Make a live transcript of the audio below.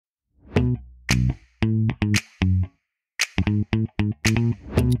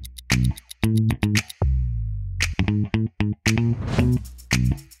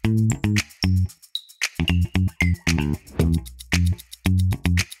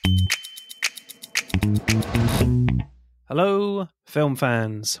Hello, film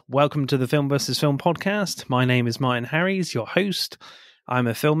fans. Welcome to the Film vs. Film podcast. My name is Martin Harries, your host. I'm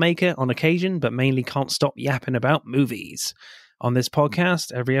a filmmaker on occasion, but mainly can't stop yapping about movies. On this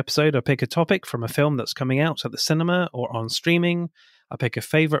podcast, every episode I pick a topic from a film that's coming out at the cinema or on streaming. I pick a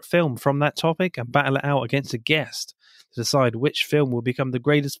favourite film from that topic and battle it out against a guest to decide which film will become the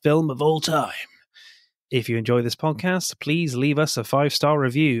greatest film of all time. If you enjoy this podcast, please leave us a 5-star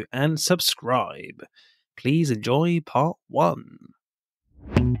review and subscribe. Please enjoy part 1.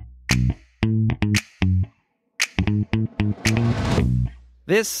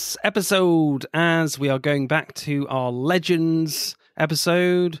 This episode, as we are going back to our Legends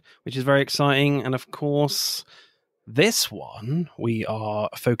episode, which is very exciting, and of course, this one, we are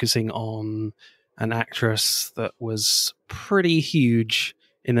focusing on an actress that was pretty huge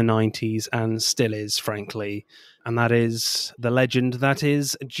in the 90s and still is, frankly. And that is the legend that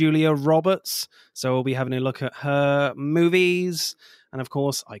is Julia Roberts. So we'll be having a look at her movies. And of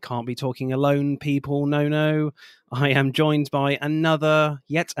course, I can't be talking alone, people. No. I am joined by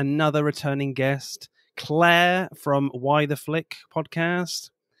yet another returning guest, Claire from Why the Flick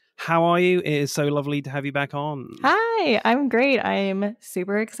podcast. How are you? It is so lovely to have you back on. Hi, I'm great. I'm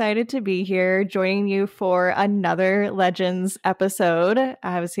super excited to be here joining you for another Legends episode.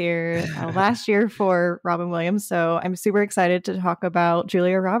 I was here last year for Robin Williams, so I'm super excited to talk about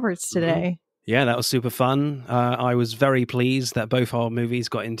Julia Roberts today. Yeah, that was super fun. I was very pleased that both our movies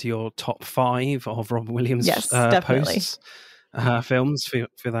got into your top 5 of Robin Williams posts, films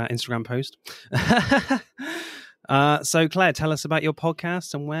for that Instagram post. So Claire, tell us about your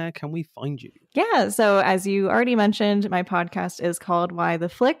podcast and where can we find you? Yeah, so as you already mentioned, my podcast is called Why the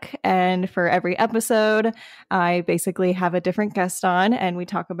Flick, and for every episode, I basically have a different guest on, and we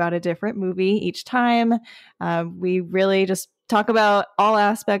talk about a different movie each time. We really just talk about all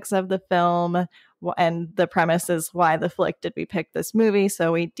aspects of the film, and the premise is why the flick did we pick this movie.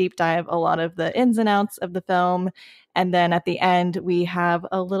 So we deep dive a lot of the ins and outs of the film. And then at the end, we have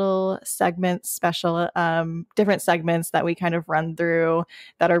a little segment, different segments that we kind of run through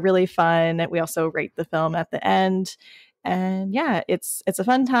that are really fun. We also rate the film at the end. And yeah, it's a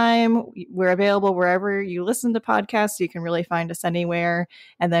fun time. We're available wherever you listen to podcasts. You can really find us anywhere.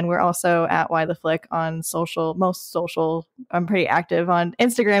 And then we're also at Why the Flick on most social. I'm pretty active on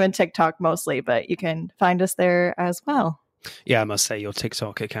Instagram and TikTok mostly, but you can find us there as well. Yeah, I must say your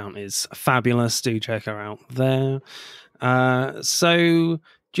TikTok account is fabulous. Do check her out there. So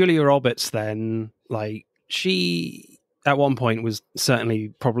Julia Roberts then, she at one point was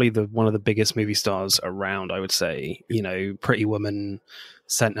certainly probably one of the biggest movie stars around, I would say. You know, Pretty Woman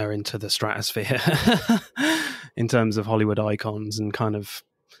sent her into the stratosphere in terms of Hollywood icons and kind of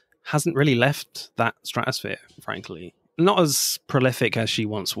hasn't really left that stratosphere, frankly. Not as prolific as she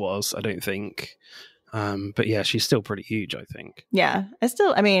once was, I don't think. But yeah, she's still pretty huge, I think. Yeah,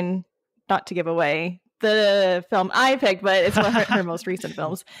 not to give away the film I picked, but it's one of her most recent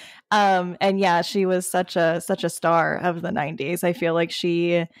films. And yeah, she was such a star of the 90s. I feel like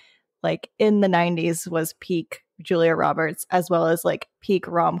she, in the 90s was peak Julia Roberts as well as peak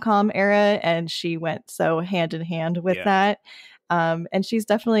Rom Com era, and she went so hand in hand with that. And she's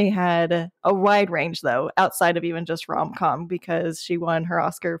definitely had a wide range, though, outside of even just rom-com, because she won her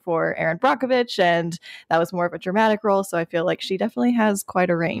Oscar for Erin Brockovich, and that was more of a dramatic role. So I feel like she definitely has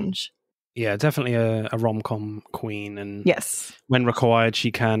quite a range. Yeah, definitely a rom-com queen. And yes, when required,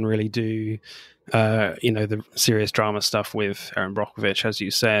 she can really do, the serious drama stuff with Erin Brockovich, as you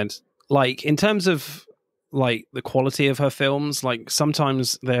said. In terms of the quality of her films,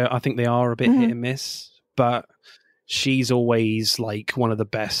 sometimes I think they are a bit hit and miss, but she's always one of the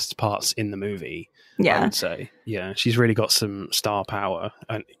best parts in the movie. Yeah, I would say. Yeah, she's really got some star power,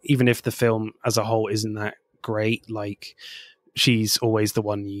 and even if the film as a whole isn't that great, she's always the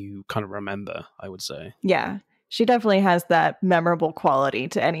one you kind of remember, I would say. Yeah, she definitely has that memorable quality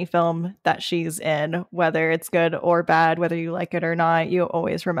to any film that she's in, whether it's good or bad, whether you like it or not. You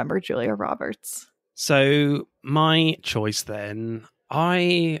always remember Julia Roberts. So my choice then,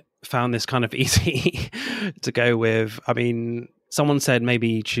 I found this kind of easy to go with. I mean, someone said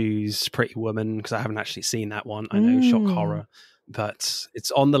maybe choose Pretty Woman because I haven't actually seen that one. I know, shock horror, but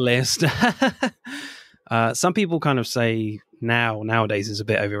it's on the list. Some people kind of say nowadays is a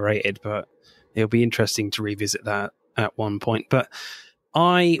bit overrated, but it'll be interesting to revisit that at one point. But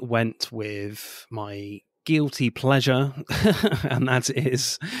I went with my guilty pleasure, and that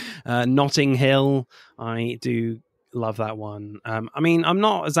is Notting Hill. I do love that one. I mean, I'm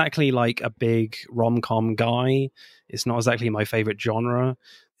not exactly a big rom-com guy. It's not exactly my favorite genre.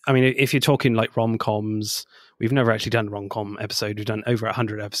 I mean, if you're talking like rom-coms, we've never actually done a rom-com episode. We've done over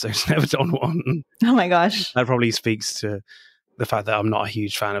 100 episodes, never done one. Oh my gosh. That probably speaks to the fact that I'm not a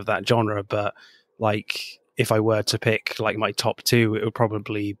huge fan of that genre. But like, if I were to pick like my top two, it would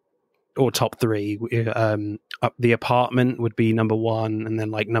probably, or top three, The Apartment would be number one, and then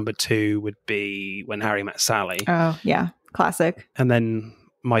like number two would be When Harry Met Sally. Oh yeah, classic. And then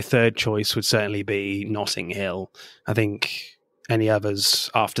my third choice would certainly be Notting Hill. I think any others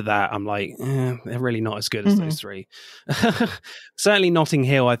after that, I'm like, they're really not as good as those three. Certainly Notting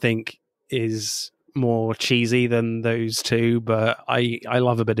Hill, I think, is more cheesy than those two, but I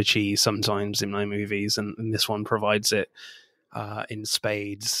love a bit of cheese sometimes in my movies, and this one provides it in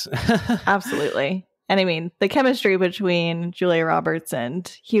spades. Absolutely. And I mean, the chemistry between Julia Roberts and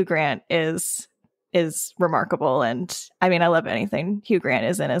Hugh Grant is remarkable. And I mean, I love anything Hugh Grant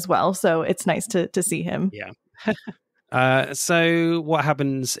is in as well. So it's nice to see him. Yeah. So what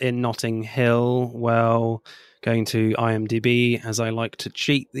happens in Notting Hill? Well, going to IMDb, as I like to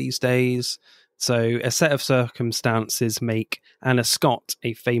cheat these days. So a set of circumstances make Anna Scott,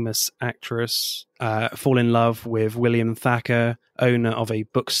 a famous actress, fall in love with William Thacker, owner of a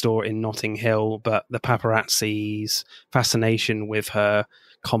bookstore in Notting Hill, but the paparazzi's fascination with her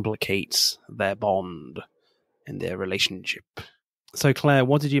complicates their bond and their relationship. So, Claire,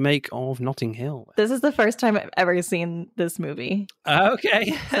 what did you make of Notting Hill? This is the first time I've ever seen this movie.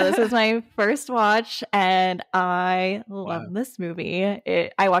 Okay. So this is my first watch, and I love this movie.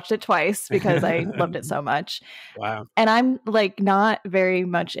 I watched it twice because I loved it so much. Wow. And I'm like not very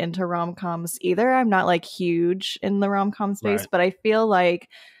much into rom-coms either. I'm not like huge in the rom-com space, but I feel like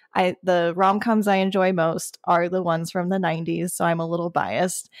the rom-coms I enjoy most are the ones from the 90s, so I'm a little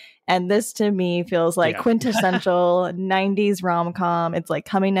biased. And this to me feels like quintessential 90s rom-com. It's like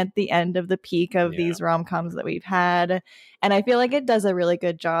coming at the end of the peak of these rom-coms that we've had. And I feel like it does a really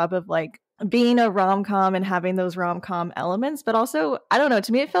good job of like being a rom-com and having those rom-com elements, but also, I don't know,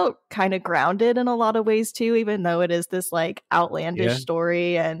 to me it felt kind of grounded in a lot of ways too, even though it is this like outlandish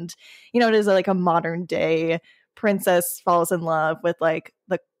story. And, you know, it is like a modern day princess falls in love with like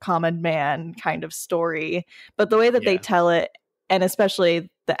the common man kind of story. But the way that they tell it, and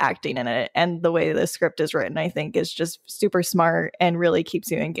especially the acting in it and the way the script is written, I think is just super smart and really keeps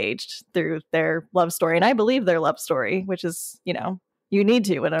you engaged through their love story. And I believe their love story, which is, you know, you need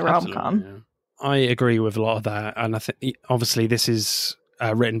to in a rom-com. Yeah. I agree with a lot of that. And I think obviously this is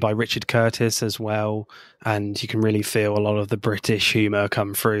written by Richard Curtis as well. And you can really feel a lot of the British humor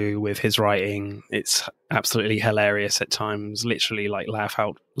come through with his writing. It's absolutely hilarious at times, literally like laugh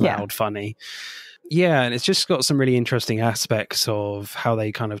out loud funny. Yeah, and it's just got some really interesting aspects of how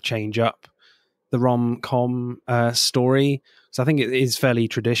they kind of change up the rom-com story. So I think it is fairly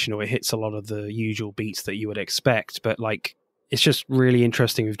traditional. It hits a lot of the usual beats that you would expect, but like it's just really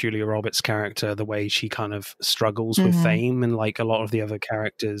interesting with Julia Roberts' character, the way she kind of struggles with fame, and like a lot of the other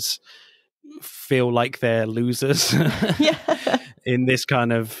characters feel like they're losers in this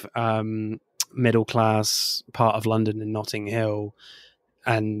kind of middle class part of London in Notting Hill.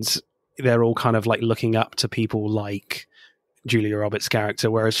 And they're all kind of like looking up to people like Julia Roberts' character,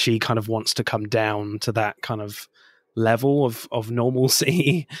 whereas she kind of wants to come down to that kind of level of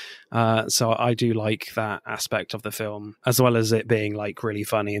normalcy. So I do like that aspect of the film, as well as it being like really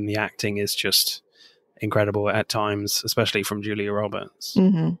funny, and the acting is just incredible at times, especially from Julia Roberts.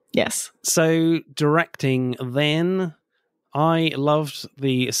 Yes. So directing then, I loved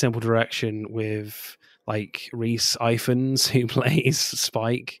the simple direction with like Rhys Ifans, who plays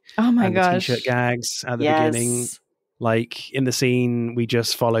Spike. Oh my gosh. gosh. The t-shirt gags at the beginning. Like in the scene, we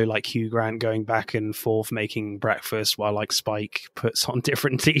just follow like Hugh Grant going back and forth making breakfast while like Spike puts on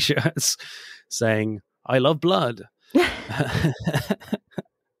different t-shirts saying, "I love blood."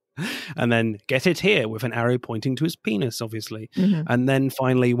 And then "get it here" with an arrow pointing to his penis, obviously. And then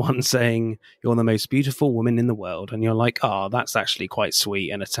finally one saying, "You're the most beautiful woman in the world." And you're like, oh, that's actually quite sweet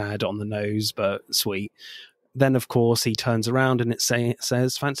and a tad on the nose, but sweet. Then, of course, he turns around and it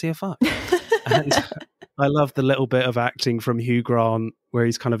says, "Fancy a fuck." And I love the little bit of acting from Hugh Grant where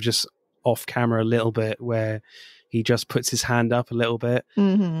he's kind of just off camera a little bit, where he just puts his hand up a little bit,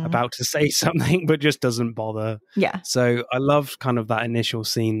 about to say something, but just doesn't bother. Yeah. So I love kind of that initial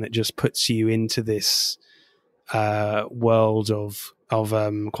scene that just puts you into this world of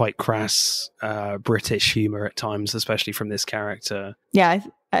quite crass British humor at times, especially from this character. Yeah,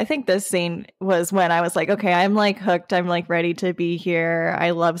 I think this scene was when I was like, okay, I'm like hooked. I'm like ready to be here.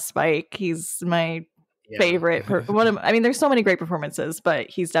 I love Spike. He's my favorite. I mean, there's so many great performances, but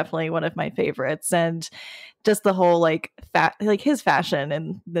he's definitely one of my favorites. And just the whole like his fashion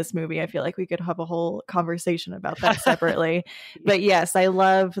in this movie, I feel like we could have a whole conversation about that separately. But yes, I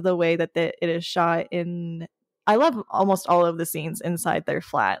love the way that it is shot in. I love almost all of the scenes inside their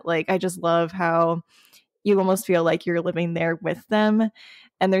flat. Like, I just love how you almost feel like you're living there with them.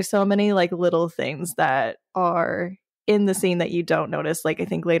 And there's so many like little things that are in the scene that you don't notice. Like, I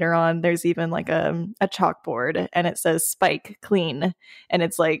think later on there's even like a chalkboard and it says Spike clean. And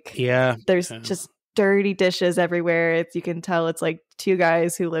it's like, there's just dirty dishes everywhere. You can tell it's like two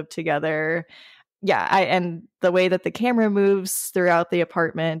guys who live together. Yeah, and the way that the camera moves throughout the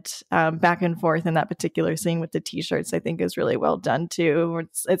apartment, back and forth in that particular scene with the t-shirts, I think is really well done too.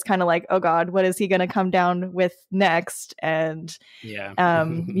 It's kind of like, oh God, what is he going to come down with next? And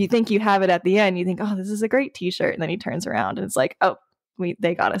you think you have it at the end. You think, oh, this is a great t-shirt, and then he turns around and it's like, oh,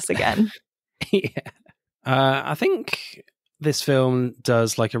 they got us again. I think this film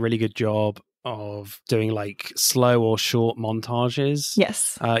does like a really good job of doing like slow or short montages.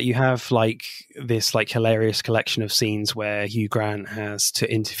 Yes. You have like this like hilarious collection of scenes where Hugh Grant has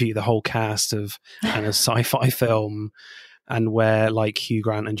to interview the whole cast of a sci-fi film, and where like Hugh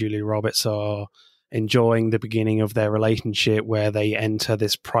Grant and Julia Roberts are enjoying the beginning of their relationship, where they enter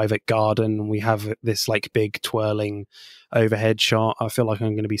this private garden and we have this like big twirling overhead shot. I feel like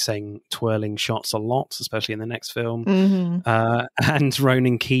I'm going to be saying twirling shots a lot, especially in the next film. And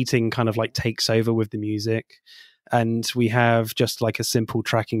Ronan Keating kind of like takes over with the music, and we have just like a simple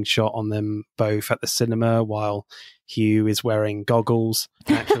tracking shot on them both at the cinema while Hugh is wearing goggles,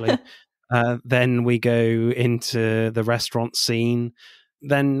 actually. Then we go into the restaurant scene.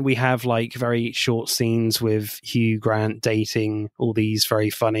 Then we have like very short scenes with Hugh Grant dating all these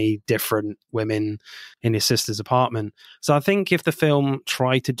very funny different women in his sister's apartment. So I think if the film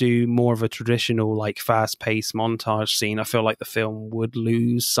tried to do more of a traditional like fast-paced montage scene, I feel like the film would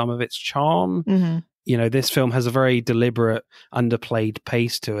lose some of its charm. You know, this film has a very deliberate, underplayed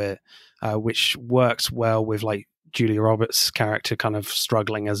pace to it, which works well with like Julia Roberts' character kind of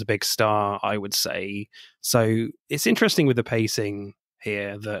struggling as a big star, I would say. So it's interesting with the pacing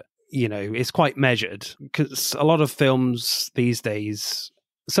here that, you know, it's quite measured, because a lot of films these days,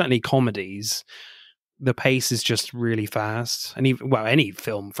 certainly comedies, the pace is just really fast. And even, well, any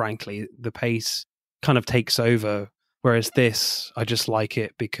film, frankly, the pace kind of takes over. Whereas this, I just like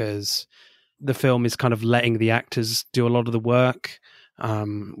it because the film is kind of letting the actors do a lot of the work,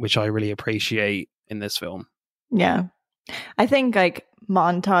 which I really appreciate in this film. Yeah. I think like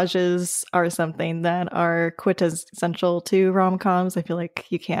montages are something that are quintessential to rom-coms. I feel like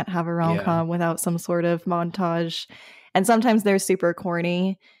you can't have a rom-com without some sort of montage. And sometimes they're super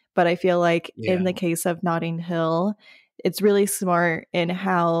corny, but I feel like in the case of Notting Hill, it's really smart in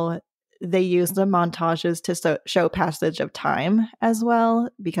how they use the montages to show passage of time as well.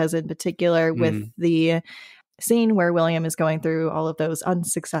 Because in particular with the scene where William is going through all of those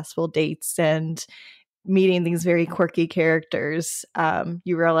unsuccessful dates and meeting these very quirky characters,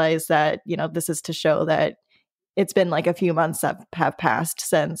 you realize that, you know, this is to show that it's been like a few months that have passed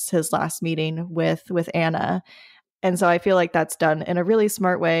since his last meeting with Anna. And so I feel like that's done in a really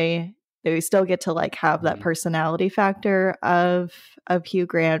smart way. They still get to like have that personality factor of Hugh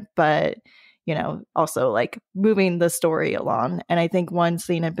Grant, but, you know, also like moving the story along. And I think one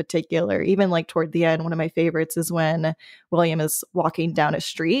scene in particular, even like toward the end, one of my favorites is when William is walking down a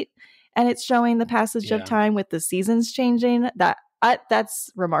street and it's showing the passage of time with the seasons changing. That's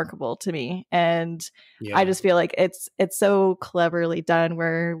remarkable to me. And I just feel like it's so cleverly done,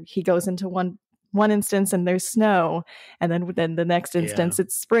 where he goes into one instance and there's snow, and then the next instance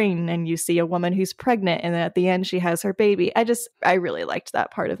it's spring and you see a woman who's pregnant, and then at the end she has her baby. I really liked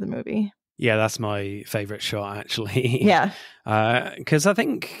that part of the movie. Yeah, that's my favorite shot, actually. Yeah. Because I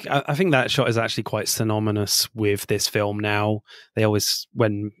think that shot is actually quite synonymous with this film now. They always,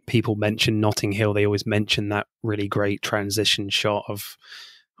 when people mention Notting Hill, they always mention that really great transition shot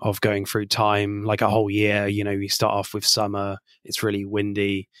of going through time, like a whole year. You know, you start off with summer, it's really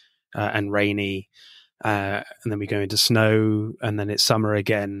windy and rainy, and then we go into snow, and then it's summer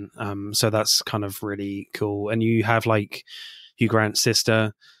again. So that's kind of really cool. And you have like Hugh Grant's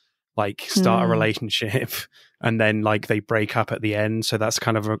sister like start a relationship and then like they break up at the end, so that's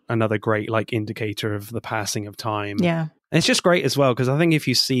kind of another great like indicator of the passing of time. And it's just great as well, because I think if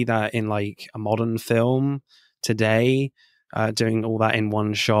you see that in like a modern film today, doing all that in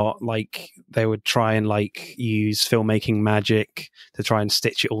one shot, like they would try and like use filmmaking magic to try and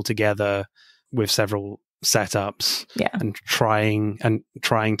stitch it all together with several setups and trying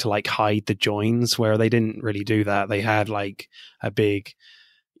to like hide the joins, where they didn't really do that. They had like a big,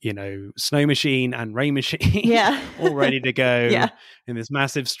 snow machine and rain machine all ready to go in this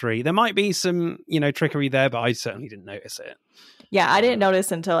massive street. There might be some, trickery there, but I certainly didn't notice it. Yeah, I didn't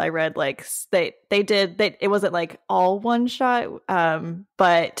notice until I read it wasn't like all one shot,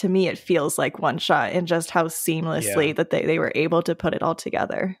 but to me it feels like one shot, and just how seamlessly that they were able to put it all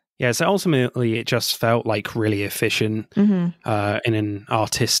together. Yeah, so ultimately it just felt like really efficient in an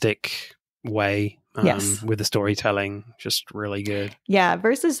artistic way. With the storytelling, just really good. Yeah,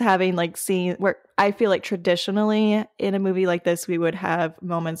 versus having like scenes where I feel like traditionally in a movie like this, we would have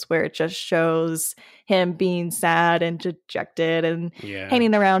moments where it just shows him being sad and dejected and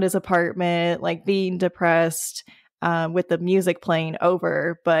hanging around his apartment, like being depressed, with the music playing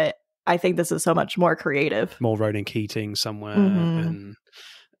over. But I think this is so much more creative. More Ronan Keating somewhere, and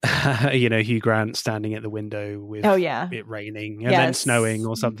Hugh Grant standing at the window with it raining and then snowing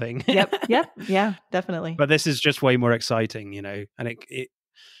or something. Yep. Yeah, definitely. But this is just way more exciting, and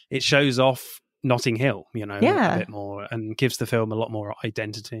it shows off Notting Hill, a bit more, and gives the film a lot more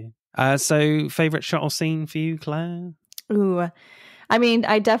identity. So favorite shot or scene for you, Claire? Ooh, I mean,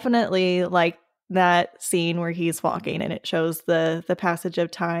 I definitely like that scene where he's walking and it shows the passage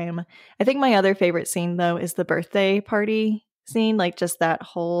of time. I think my other favorite scene though is the birthday party scene, like just that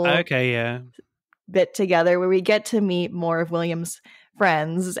whole bit together where we get to meet more of William's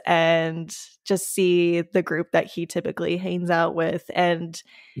friends and just see the group that he typically hangs out with, and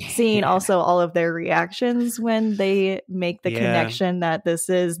seeing also all of their reactions when they make the connection that this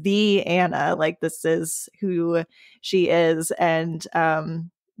is the Anna, like this is who she is, and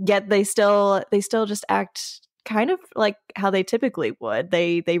yet they still just act kind of like how they typically would.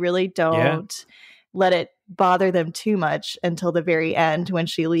 They really don't let it bother them too much until the very end when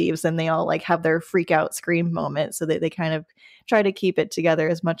she leaves and they all like have their freak out scream moment, so they kind of try to keep it together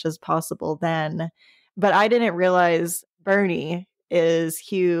as much as possible then. But I didn't realize Bernie is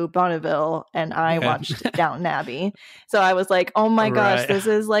Hugh Bonneville, and I watched Downton Abbey, so I was like, oh my gosh, this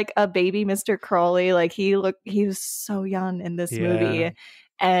is like a baby Mr. Crawley. Like he was so young in this movie.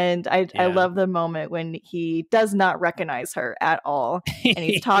 And I love the moment when he does not recognize her at all. And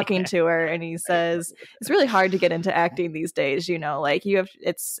he's talking to her and he says, it's really hard to get into acting these days. Like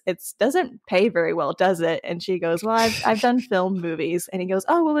it's doesn't pay very well, does it? And she goes, well, I've done film movies. And he goes,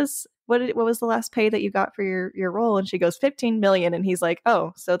 oh, what was the last pay that you got for your role? And she goes, 15 million. And he's like,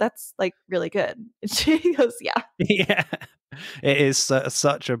 oh, so that's like really good. And she goes, yeah. Yeah. It is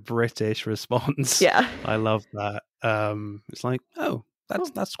such a British response. Yeah. I love that. It's like, oh,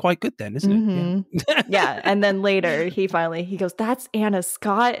 that's quite good then, isn't it? Yeah. And then later he goes, that's Anna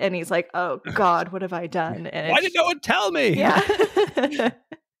Scott. And he's like, oh God, what have I done? And why did no one tell me? Yeah.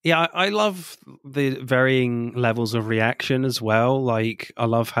 Yeah, I love the varying levels of reaction as well. Like, I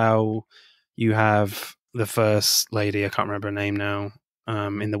love how you have the first lady, I can't remember her name now,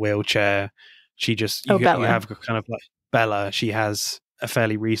 in the wheelchair. She just, you have kind of like Bella, she has a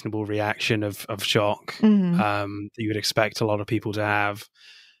fairly reasonable reaction of shock that you would expect a lot of people to have.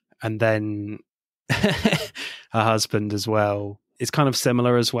 And then her husband as well is kind of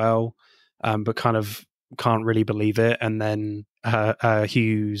similar as well, but kind of can't really believe it. And then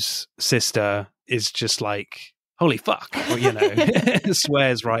Hugh's sister is just like, holy fuck, or,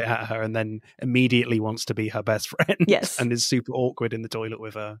 swears right at her and then immediately wants to be her best friend. Yes. And is super awkward in the toilet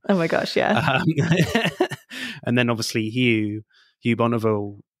with her. Oh my gosh, yeah. And then obviously Hugh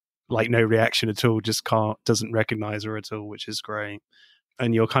Bonneville, like no reaction at all, just doesn't recognize her at all, which is great.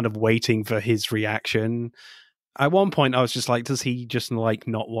 And you're kind of waiting for his reaction. At one point I was just like, does he just like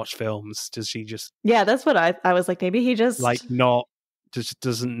not watch films? Does she just... Yeah, that's what I was like, maybe he just... like not... just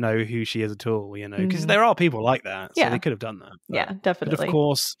doesn't know who she is at all, because there are people like that, so they could have done that. Yeah, definitely. But of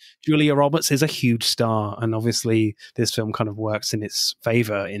course, Julia Roberts is a huge star, and obviously this film kind of works in its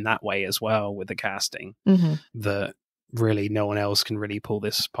favor in that way as well with the casting, that really no one else can really pull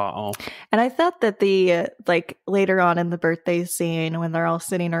this part off. And I thought that the like later on in the birthday scene when they're all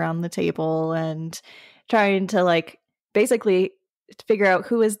sitting around the table and trying to like basically figure out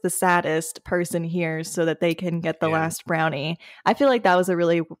who is the saddest person here so that they can get the last brownie. I feel like that was a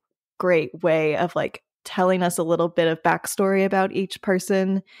really great way of like telling us a little bit of backstory about each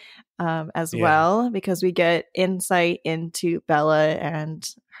person as well, because we get insight into Bella and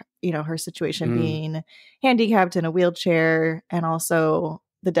her situation being handicapped in a wheelchair, and also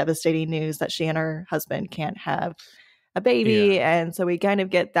the devastating news that she and her husband can't have a baby. And so we kind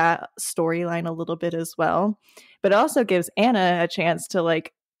of get that storyline a little bit as well, but it also gives Anna a chance to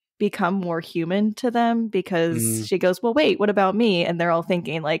like become more human to them, because she goes, well, wait, what about me? And they're all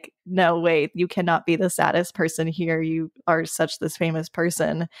thinking like, no, wait, you cannot be the saddest person here. You are such this famous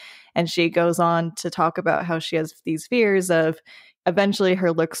person. And she goes on to talk about how she has these fears of, eventually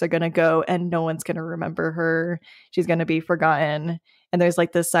her looks are going to go and no one's going to remember her. She's going to be forgotten. And there's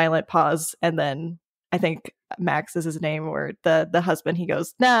like this silent pause. And then I think Max is his name, or the husband, he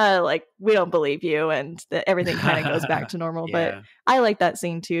goes, nah, like, we don't believe you. And everything kind of goes back to normal. Yeah. But I like that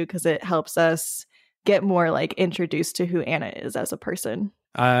scene too, because it helps us get more like introduced to who Anna is as a person.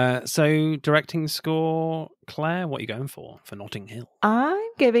 So directing score, Claire, what are you going for Notting Hill? I'm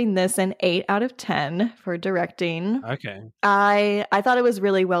giving this an 8 out of 10 for directing. Okay. I thought it was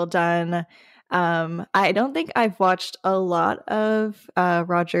really well done. I don't think I've watched a lot of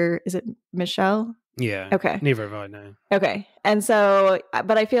Roger. Is it Michelle? Yeah. Okay. Neither have I, no. Okay. And so,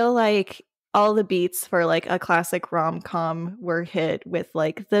 but I feel like all the beats for like a classic rom-com were hit with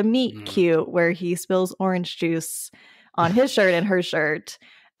like the meet cute where he spills orange juice on his shirt and her shirt.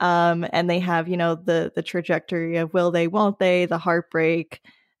 And they have, you know, the trajectory of will they, won't they, the heartbreak,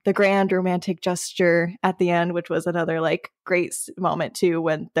 the grand romantic gesture at the end, which was another like great moment too,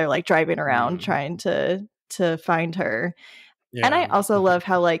 when they're like driving around trying to find her. Yeah. And I also love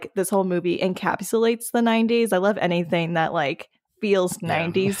how like this whole movie encapsulates the 90s. I love anything that like feels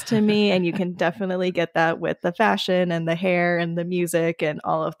 90s to me. And you can definitely get that with the fashion and the hair and the music and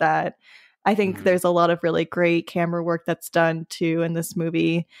all of that. I think there's a lot of really great camera work that's done too in this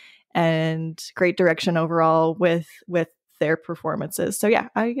movie, and great direction overall with their performances. So yeah,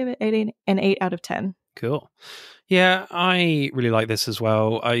 I give it an 8 out of 10. Cool. Yeah, I really like this as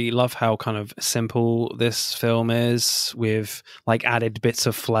well. I love how kind of simple this film is, with like added bits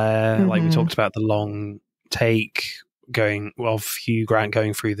of flair. Like we talked about the long take of Hugh Grant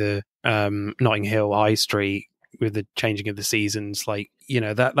going through the Notting Hill High Street with the changing of the seasons. Like, you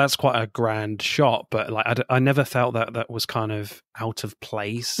know, that's quite a grand shot, but like I never felt that was kind of out of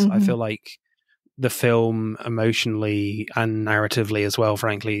place. I feel like the film emotionally and narratively as well,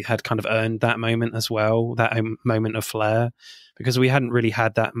 frankly, had kind of earned that moment as well, that moment of flair, because we hadn't really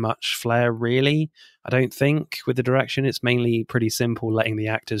had that much flair, really. I don't think with the direction. It's mainly pretty simple, letting the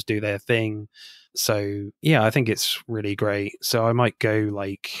actors do their thing. So yeah, I think it's really great. So I might go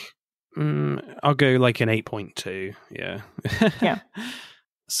like I'll go like an 8.2. Yeah. Yeah.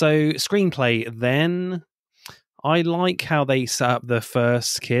 So screenplay then. I like how they set up the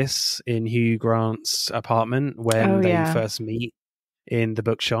first kiss in Hugh Grant's apartment when they first meet in the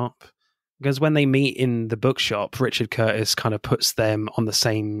bookshop. Because when they meet in the bookshop, Richard Curtis kind of puts them on the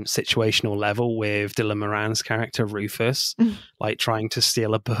same situational level with Dylan Moran's character, Rufus, like trying to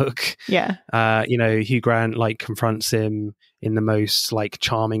steal a book. Yeah. You know, Hugh Grant like confronts him in the most like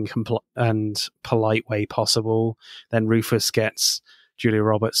charming and polite way possible. Then Rufus gets Julia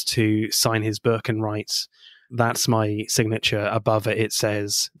Roberts to sign his book and writes, "That's my signature." Above it, it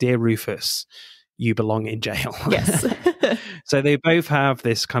says, "Dear Rufus, you belong in jail." Yes. So they both have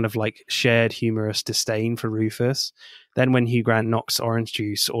this kind of like shared humorous disdain for Rufus. Then when Hugh Grant knocks orange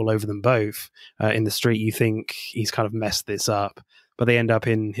juice all over them both in the street, you think he's kind of messed this up. But they end up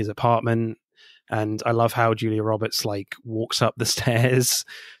in his apartment. And I love how Julia Roberts like walks up the stairs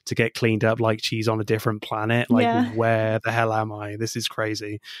to get cleaned up like she's on a different planet. Like, where the hell am I? This is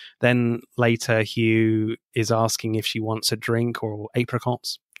crazy. Then later, Hugh is asking if she wants a drink or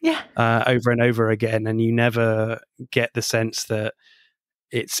apricots. Yeah. Over and over again. And you never get the sense that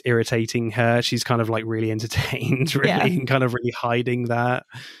it's irritating her. She's kind of like really entertained, really, and kind of really hiding that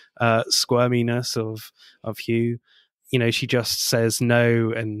squirminess of Hugh. You know, she just says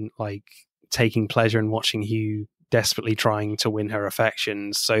no and like taking pleasure in watching Hugh desperately trying to win her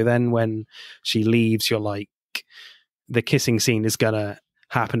affections. So then when she leaves, you're like, the kissing scene is going to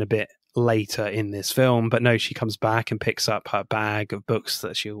happen a bit later in this film, but no, she comes back and picks up her bag of books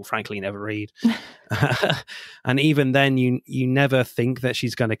that she'll frankly never read. And even then you never think that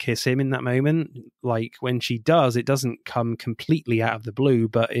she's going to kiss him in that moment. Like when she does, it doesn't come completely out of the blue,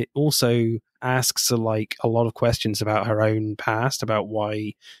 but it also asks like a lot of questions about her own past, about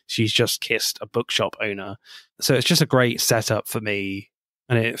why she's just kissed a bookshop owner. So it's just a great setup for me,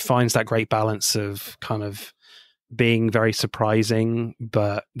 and it finds that great balance of kind of being very surprising,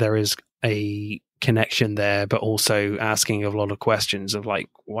 but there is a connection there, but also asking a lot of questions of like,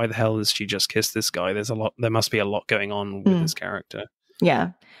 why the hell has she just kissed this guy? There must be a lot going on with this character. Yeah.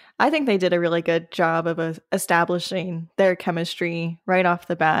 I think they did a really good job of establishing their chemistry right off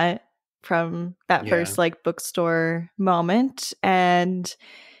the bat from that first like bookstore moment, and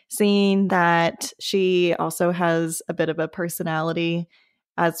seeing that she also has a bit of a personality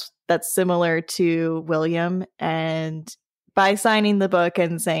that's similar to William, and by signing the book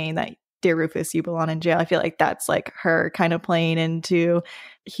and saying that, "Dear Rufus, you belong in jail," I feel like that's like her kind of playing into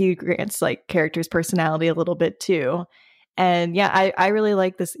Hugh Grant's like character's personality a little bit too. And yeah, I really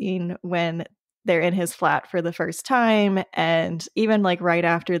like the scene when they're in his flat for the first time. And even like right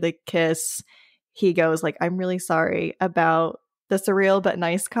after the kiss, he goes like, I'm really sorry about the surreal but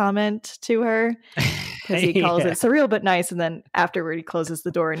nice comment to her, because he calls it surreal but nice. And then afterward, he closes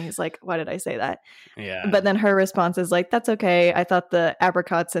the door and he's like, why did I say that? Yeah. But then her response is like, that's okay. I thought the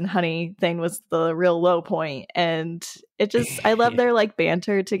apricots and honey thing was the real low point. And it just, I love their like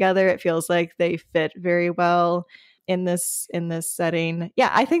banter together. It feels like they fit very well in this setting.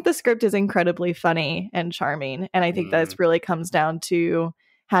 Yeah, I think the script is incredibly funny and charming. And I think that really comes down to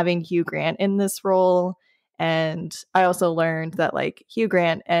having Hugh Grant in this role. And I also learned that like Hugh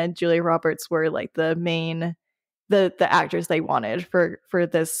Grant and Julia Roberts were like the main the actors they wanted for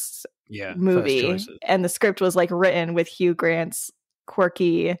this movie. And the script was like written with Hugh Grant's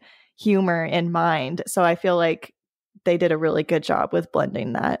quirky humor in mind. So I feel like they did a really good job with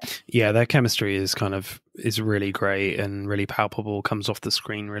blending that. Yeah, their chemistry is really great and really palpable, comes off the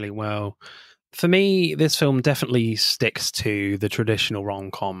screen really well. For me, this film definitely sticks to the traditional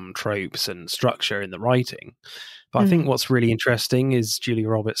rom-com tropes and structure in the writing. But I think what's really interesting is Julia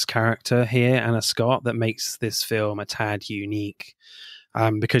Roberts' character here, Anna Scott, that makes this film a tad unique.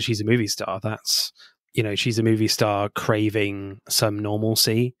 Because she's a movie star, she's a movie star craving some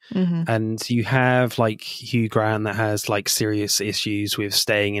normalcy. And you have like Hugh Grant that has like serious issues with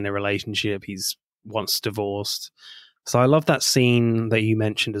staying in a relationship. He's once divorced. So I love that scene that you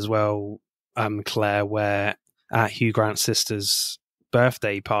mentioned as well, Claire, where at Hugh Grant's sister's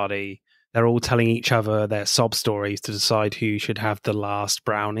birthday party, they're all telling each other their sob stories to decide who should have the last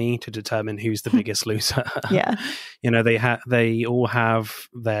brownie to determine who's the biggest loser. Yeah. They all have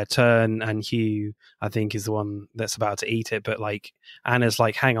their turn, and Hugh, I think, is the one that's about to eat it. But like Anna's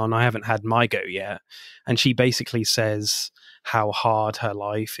like, hang on, I haven't had my go yet. And she basically says how hard her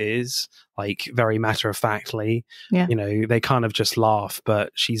life is, like very matter of factly. Yeah. They kind of just laugh,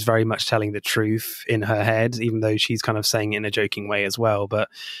 but she's very much telling the truth in her head, even though she's kind of saying it in a joking way as well. But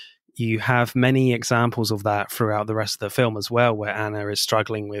you have many examples of that throughout the rest of the film as well, where Anna is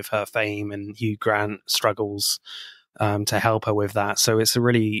struggling with her fame and Hugh Grant struggles to help her with that. So it's a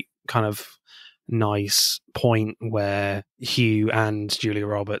really kind of nice point where Hugh and Julia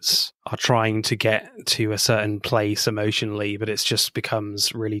Roberts are trying to get to a certain place emotionally, but it just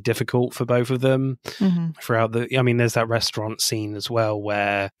becomes really difficult for both of them throughout there's that restaurant scene as well,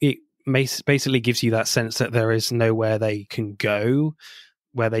 where it basically gives you that sense that there is nowhere they can go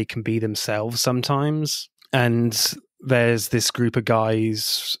where they can be themselves sometimes. And there's this group of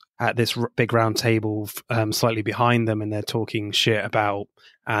guys at this big round table slightly behind them, and they're talking shit about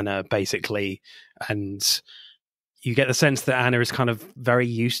Anna, basically. And you get the sense that Anna is kind of very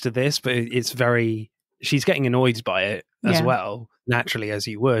used to this, but she's getting annoyed by it as well, naturally, as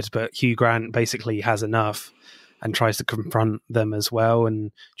you would. But Hugh Grant basically has enough and tries to confront them as well.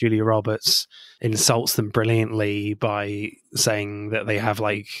 And Julia Roberts insults them brilliantly by saying that they have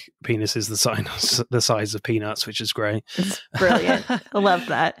like penises the size of peanuts, which is great. It's brilliant. I love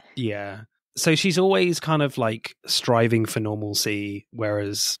that. Yeah. So she's always kind of like striving for normalcy,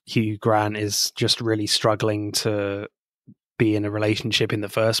 whereas Hugh Grant is just really struggling to be in a relationship in the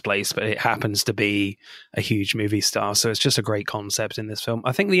first place, but it happens to be a huge movie star. So it's just a great concept in this film.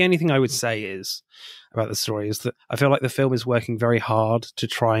 I think the only thing I would say is about the story is that I feel like the film is working very hard to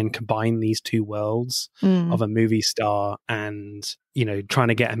try and combine these two worlds of a movie star and, trying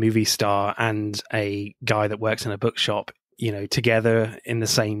to get a movie star and a guy that works in a bookshop, together in the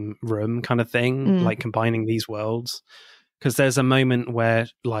same room kind of thing, like combining these worlds. Because there's a moment where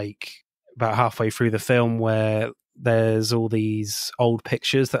like about halfway through the film where there's all these old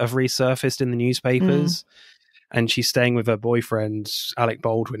pictures that have resurfaced in the newspapers. And she's staying with her boyfriend, Alec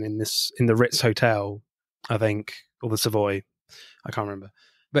Baldwin, in the Ritz Hotel, I think, or the Savoy. I can't remember.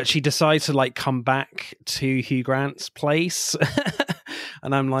 But she decides to like come back to Hugh Grant's place.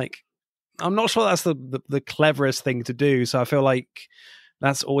 And I'm like, I'm not sure that's the cleverest thing to do. So I feel like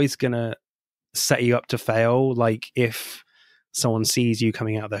that's always going to set you up to fail. Like if someone sees you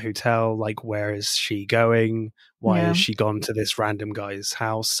coming out of the hotel, like where is she going? Why has she gone to this random guy's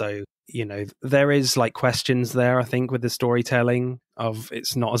house? So there is like questions there, I think, with the storytelling of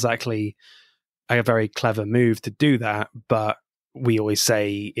it's not exactly a very clever move to do that, but we always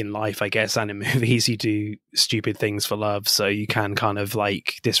say in life, I guess, and in movies, you do stupid things for love, so you can kind of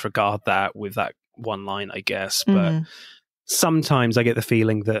like disregard that with that one line, I guess. But sometimes I get the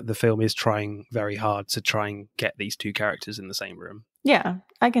feeling that the film is trying very hard to try and get these two characters in the same room. Yeah,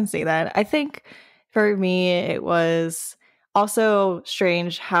 I can see that. I think for me, it was also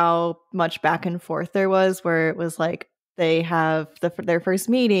strange how much back and forth there was, where it was like they have their first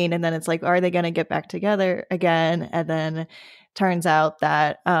meeting and then it's like, are they going to get back together again? And then turns out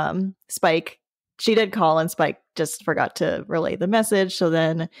that Spike she did call and Spike just forgot to relay the message. So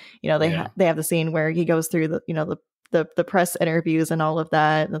then, they have the scene where he goes through the press interviews and all of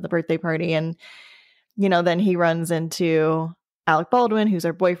that, the birthday party. And, then he runs into Alec Baldwin, who's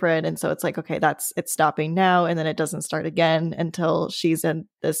her boyfriend. And so it's like, okay, it's stopping now. And then it doesn't start again until she's in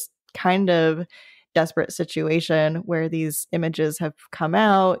this kind of desperate situation where these images have come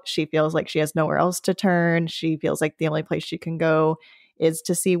out. She feels like she has nowhere else to turn. She feels like the only place she can go is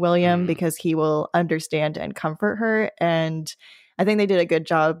to see William because he will understand and comfort her. And I think they did a good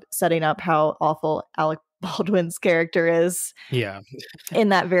job setting up how awful Alec Baldwin's character is. Yeah. In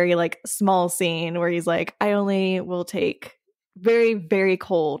that very like small scene where he's like, I only will take very, very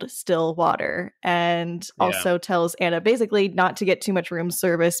cold, still water. And also tells Anna basically not to get too much room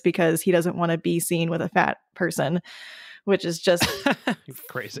service because he doesn't want to be seen with a fat person, which is just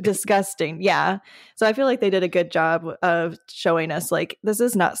crazy, disgusting. Yeah. So I feel like they did a good job of showing us like this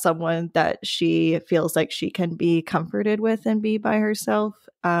is not someone that she feels like she can be comforted with and be by herself.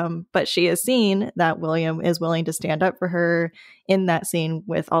 But she has seen that William is willing to stand up for her in that scene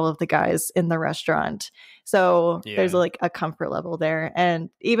with all of the guys in the restaurant. So there's like a comfort level there. And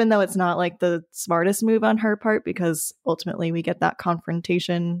even though it's not like the smartest move on her part, because ultimately we get that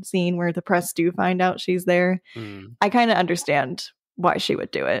confrontation scene where the press do find out she's there, I kind of understand why she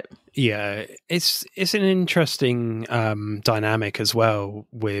would do it. Yeah, it's an interesting dynamic as well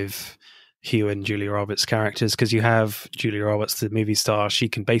with Hugh and Julia Roberts' characters, because you have Julia Roberts, the movie star. She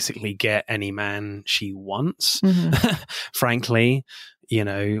can basically get any man she wants, frankly,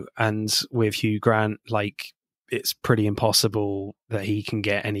 and with Hugh Grant, like, it's pretty impossible that he can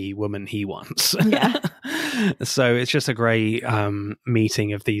get any woman he wants. Yeah. So it's just a great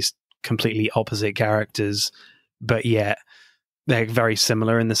meeting of these completely opposite characters, but yet they're very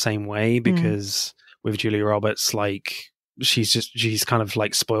similar in the same way, because with Julia Roberts, like, she's kind of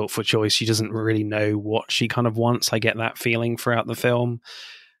like spoilt for choice. She doesn't really know what she kind of wants. I get that feeling throughout the film.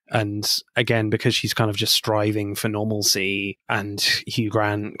 And again, because she's kind of just striving for normalcy, and Hugh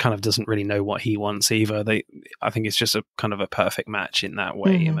Grant kind of doesn't really know what he wants either. I think it's just a kind of a perfect match in that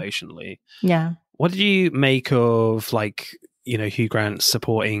way, emotionally. Yeah. What did you make of, like, Hugh Grant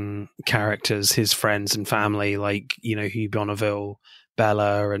supporting characters, his friends and family, like, Hugh Bonneville,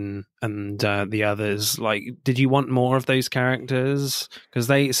 Bella, and the others? Like, did you want more of those characters? Because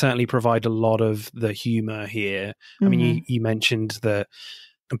they certainly provide a lot of the humor here. I mean, you mentioned that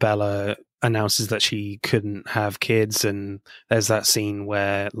Bella announces that she couldn't have kids, and there's that scene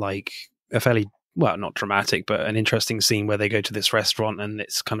where, like, a fairly, well, not dramatic, but an interesting scene where they go to this restaurant and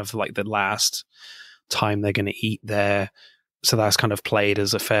it's kind of like the last time they're going to eat there. So that's kind of played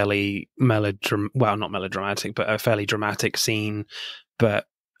as a fairly not melodramatic, but a fairly dramatic scene, but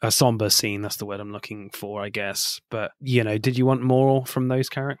a somber scene. That's the word I'm looking for, I guess. But, did you want more from those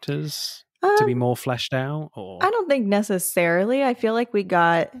characters to be more fleshed out? Or I don't think necessarily. I feel like we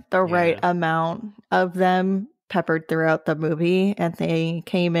got the right amount of them peppered throughout the movie, and they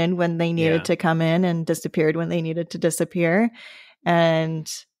came in when they needed to come in and disappeared when they needed to disappear.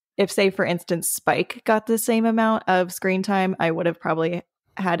 And if, say, for instance, Spike got the same amount of screen time, I would have probably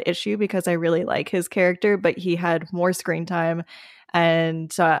had issue because I really like his character, but he had more screen time.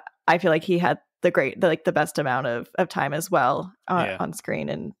 And so I feel like he had the best amount of time as well on screen.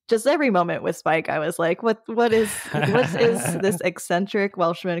 And just every moment with Spike, I was like, what is this eccentric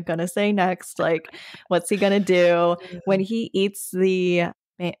Welshman gonna say next? Like, what's he gonna do when he eats the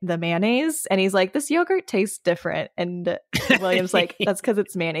mayonnaise and he's like, this yogurt tastes different, and William's like, that's because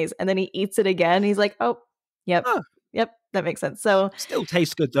it's mayonnaise, and then he eats it again and he's like, oh, yep, that makes sense. So still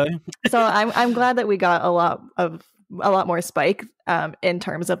tastes good though. So I'm glad that we got a lot more Spike in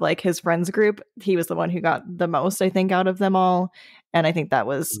terms of like his friends group. He was the one who got the most, I think, out of them all, and I think that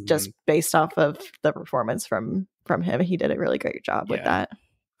was just based off of the performance from him. He did a really great job with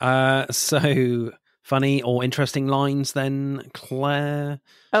that. So funny or interesting lines then, Claire?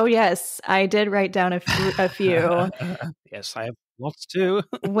 Oh yes, I did write down a few. Yes, I have lots too.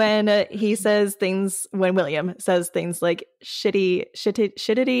 When William says things like shittity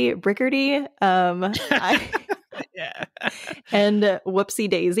brickerty, and whoopsie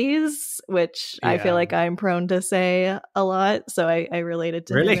daisies, which I feel like I'm prone to say a lot, so I related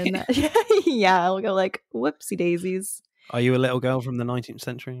to him in that. Yeah, I'll go like whoopsie daisies. Are you a little girl from the 19th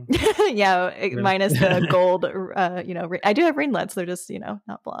century? Yeah, really? Minus the gold. I do have ringlets. They're just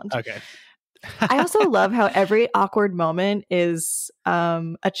not blonde. Okay. I also love how every awkward moment is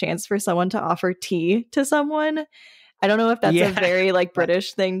a chance for someone to offer tea to someone. I don't know if that's Yeah. a very like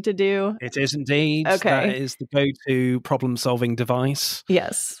British thing to do. It is indeed. Okay. That is the go-to problem-solving device.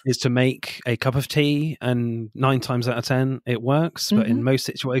 Yes. Is to make a cup of tea, and 9 times out of 10 it works. But in most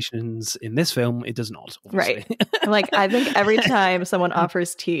situations in this film, it does not. Obviously. Right. Like I think every time someone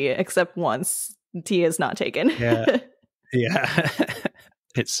offers tea, except once, tea is not taken. Yeah. Yeah.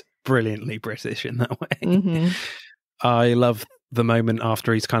 It's brilliantly British in that way. I love the moment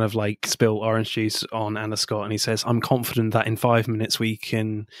after he's kind of like spilled orange juice on Anna Scott, and he says, "I'm confident that in 5 minutes we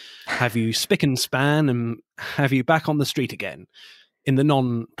can have you spick and span and have you back on the street again," in the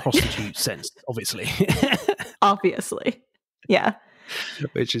non-prostitute sense, obviously. Obviously. Yeah.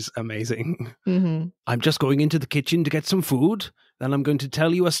 Which is amazing. I'm just going into the kitchen to get some food. Then I'm going to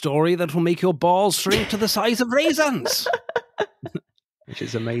tell you a story that will make your balls shrink to the size of raisins. Which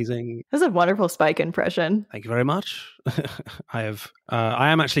is amazing. That's a wonderful Spike impression. Thank you very much. I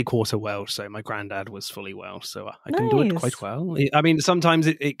am actually quarter Welsh, so my granddad was fully Welsh, so I can do it quite well. I mean, sometimes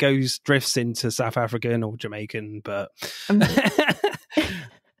it drifts into South African or Jamaican, but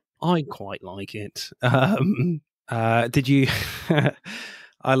I quite like it. Did you?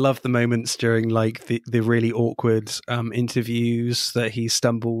 I love the moments during like the really awkward interviews that he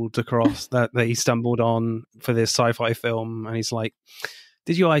stumbled across, that he stumbled on for this sci-fi film, and he's like,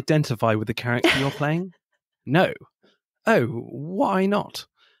 "Did you identify with the character you're playing?" "No." "Oh, why not?"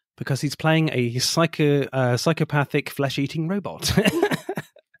 "Because he's playing a psychopathic flesh-eating robot."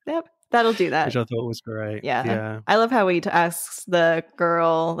 Yep, that'll do that. Which I thought was great. Yeah. I love how he asks the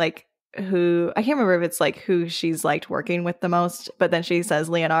girl like who, I can't remember if it's like who she's liked working with the most, but then she says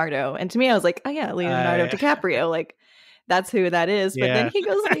Leonardo, and to me I was like, oh yeah, Leonardo DiCaprio, like that's who that is. But then he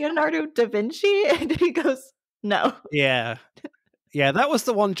goes Leonardo da Vinci, and he goes no. Yeah, that was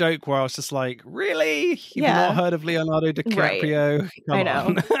the one joke where I was just like, really? You've not heard of Leonardo DiCaprio? Right. I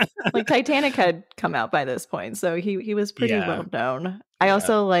know. Like Titanic had come out by this point, so he was pretty well known. I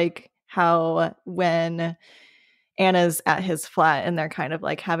also like how when Anna's at his flat and they're kind of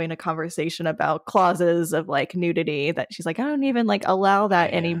like having a conversation about clauses of like nudity, that she's like, I don't even like allow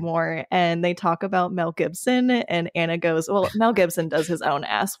that anymore. And they talk about Mel Gibson, and Anna goes, well, Mel Gibson does his own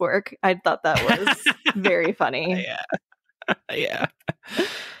ass work. I thought that was very funny. Yeah.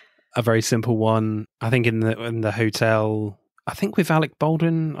 A very simple one. I think in the hotel, I think with Alec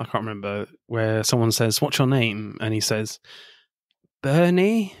Baldwin, I can't remember, where someone says, "What's your name?" and he says,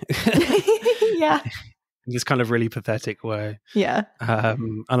 "Bernie." Yeah. In this kind of really pathetic way. Yeah.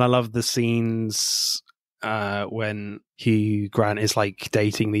 And I love the scenes when Hugh Grant is like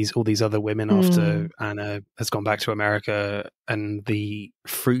dating all these other women after Anna has gone back to America, and the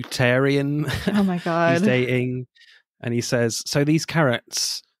fruitarian oh my God. he's dating, and he says, "So these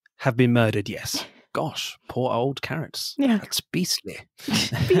carrots have been murdered?" "Yes." "Gosh, poor old carrots. Yeah. That's beastly."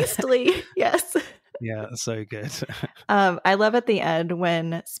 Beastly, yes. Yeah, that's so good. I love at the end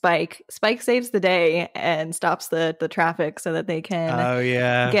when Spike saves the day and stops the traffic so that they can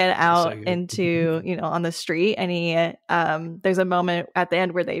get out into, on the street. And he there's a moment at the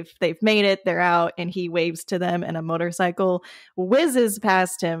end where they've made it, they're out, and he waves to them, and a motorcycle whizzes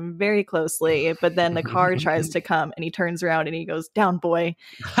past him very closely, but then the car tries to come and he turns around and he goes, "Down, boy."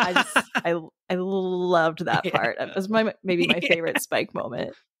 I loved that part. It was maybe my favorite Spike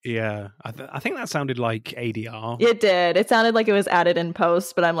moment. Yeah, I think that sounded like ADR. It did. It sounded like it was added in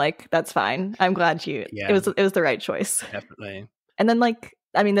post, but I'm like, that's fine. I'm glad it was the right choice. Definitely. And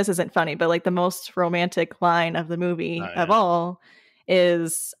then this isn't funny, but like the most romantic line of the movie of all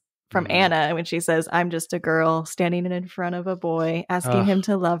is from Anna when she says, "I'm just a girl standing in front of a boy asking him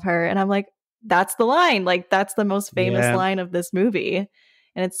to love her." And I'm like, that's the line. Like that's the most famous line of this movie.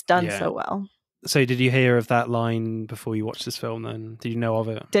 And it's done so well. So did you hear of that line before you watched this film then? Did you know of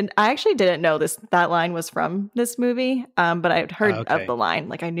it? I actually didn't know that line was from this movie, but I'd heard of the line.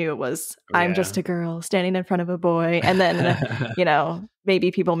 Like I knew it was, "I'm just a girl standing in front of a boy." And then,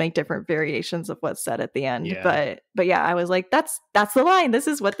 maybe people make different variations of what's said at the end. Yeah. But yeah, I was like, that's the line. This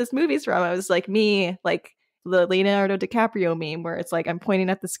is what this movie's from. I was like the Leonardo DiCaprio meme where it's like, I'm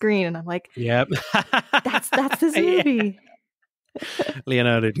pointing at the screen and I'm like, yep, that's this movie.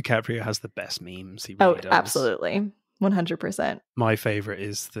 Leonardo DiCaprio has the best memes. He really does. Absolutely. 100%. My favorite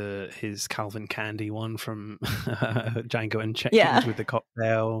is his Calvin Candy one from Django Unchained with the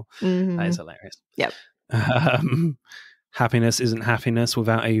cocktail. That is hilarious. Yep. Happiness isn't happiness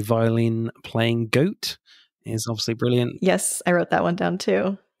without a violin playing goat is obviously brilliant. Yes, I wrote that one down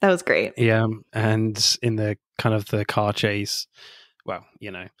too. That was great. Yeah, and in the kind of the car chase, well,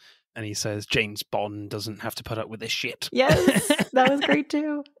 and he says James Bond doesn't have to put up with this shit. Yes, that was great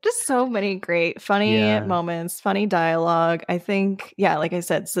too. Just so many great, funny moments, funny dialogue. I think, like I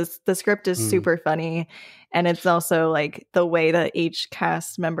said, the script is super funny. And it's also like the way that each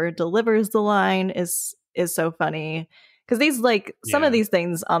cast member delivers the line is so funny. Because these, like, some of these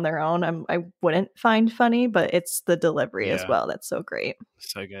things on their own, I wouldn't find funny, but it's the delivery as well that's so great.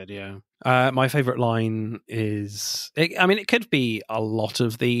 So good, yeah. My favorite line is, it could be a lot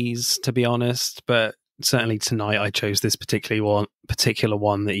of these, to be honest, but certainly tonight I chose this particular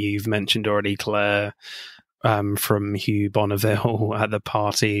one that you've mentioned already, Claire, from Hugh Bonneville at the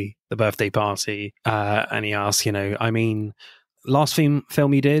birthday party, and he asks, last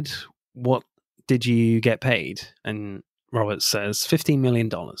film you did, what did you get paid? And Robert says $15 million.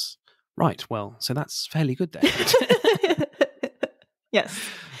 Right, well, so that's fairly good, David. Yes.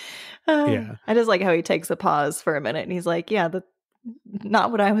 I just like how he takes a pause for a minute and he's like, not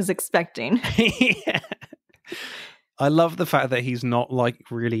what I was expecting. I love the fact that he's not like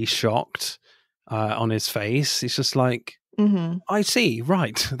really shocked on his face. He's just like, I see,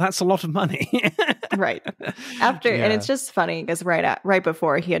 right, that's a lot of money. Right. And it's just funny because right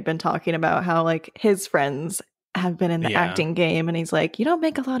before he had been talking about how like his friends have been in the acting game, and he's like, you don't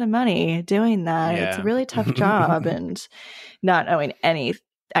make a lot of money doing that. It's a really tough job, and not knowing any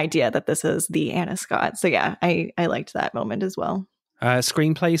idea that this is the Anna Scott. So I liked that moment as well.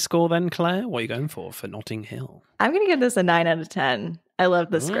 Screenplay score then, Claire? What are you going for Notting Hill? I'm going to give this a 9 out of 10. I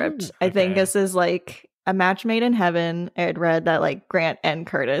love the script. Okay. I think this is like a match made in heaven. I had read that like Grant and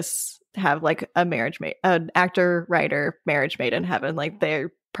Curtis have like an actor-writer marriage made in heaven. Like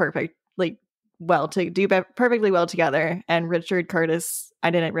they're perfect, like perfectly well together. And Richard Curtis,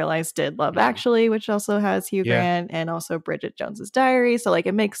 I didn't realize, did Love Actually, which also has Hugh Grant, and also Bridget Jones's Diary. So like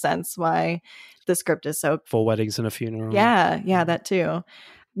it makes sense why the script is so 4 Weddings and a Funeral. Yeah, that too.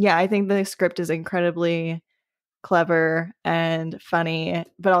 Yeah, I think the script is incredibly clever and funny,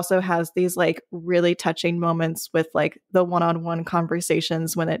 but also has these like really touching moments with like the one-on-one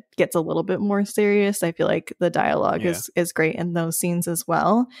conversations when it gets a little bit more serious. I feel like the dialogue is great in those scenes as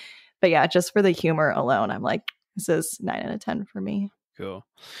well. But just for the humor alone, I'm like, this is 9 out of 10 for me. Cool.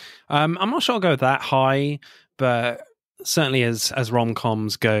 I'm not sure I'll go that high, but certainly as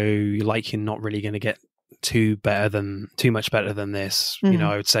rom-coms go, like, you're not really going to get too much better than this.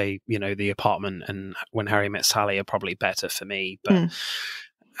 I would say The Apartment and When Harry Met Sally are probably better for me, but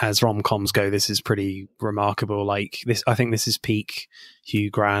as rom-coms go, this is pretty remarkable. Like this, I think this is peak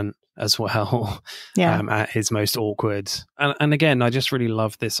Hugh Grant as well, at his most awkward. And again, I just really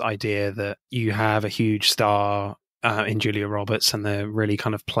love this idea that you have a huge star in Julia Roberts, and they're really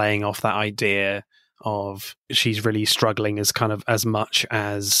kind of playing off that idea of she's really struggling as much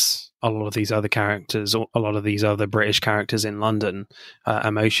as a lot of these other characters, or a lot of these other British characters in London,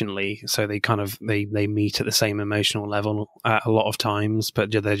 emotionally. So they meet at the same emotional level a lot of times,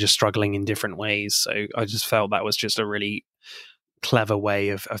 but they're just struggling in different ways. So I just felt that was just a really clever way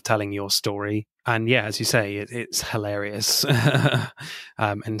of telling your story. And as you say, it's hilarious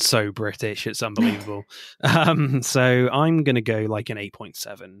and so British, it's unbelievable. So I'm gonna go like an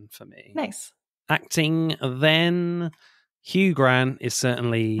 8.7 for me. Nice. Acting then, Hugh Grant is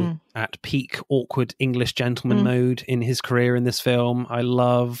certainly at peak awkward English gentleman mode in his career in this film. I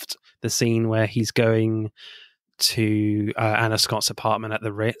loved the scene where he's going to Anna Scott's apartment at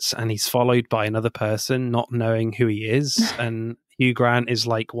the Ritz, and he's followed by another person not knowing who he is, and Hugh Grant is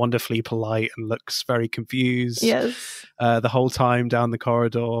like wonderfully polite and looks very confused the whole time down the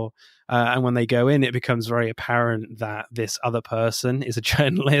corridor. And when they go in, it becomes very apparent that this other person is a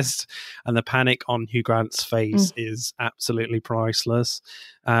journalist, and the panic on Hugh Grant's face is absolutely priceless.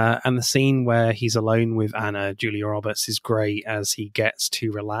 And the scene where he's alone with Anna, Julia Roberts, is great as he gets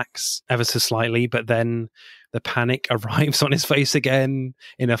to relax ever so slightly, but then the panic arrives on his face again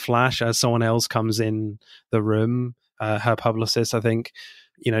in a flash as someone else comes in the room, her publicist, I think.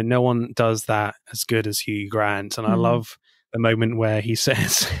 No one does that as good as Hugh Grant. And I love the moment where he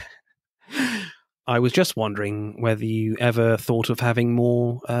says, I was just wondering whether you ever thought of having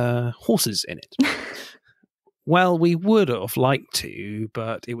more horses in it. Well, we would have liked to,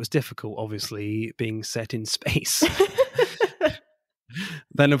 but it was difficult, obviously, being set in space.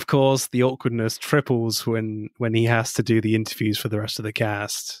 Then, of course, the awkwardness triples when he has to do the interviews for the rest of the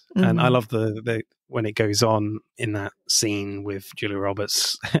cast. And I love the when it goes on in that scene with Julia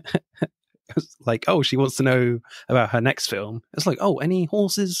Roberts. It's like, oh, she wants to know about her next film. It's like, oh, any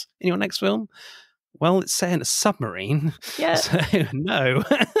horses in your next film? Well, it's set in a submarine. Yeah. So, no.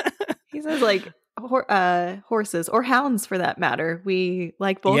 He says, like, horses or hounds for that matter. We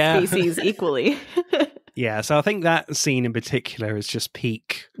like both species equally. Yeah, so I think that scene in particular is just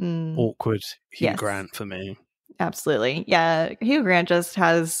peak awkward Hugh Yes. Grant for me. Absolutely. Yeah. Hugh Grant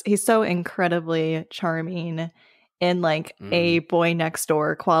he's so incredibly charming in like a boy next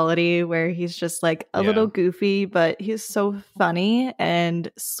door quality where he's just like a little goofy, but he's so funny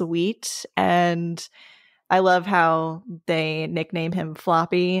and sweet. And I love how they nickname him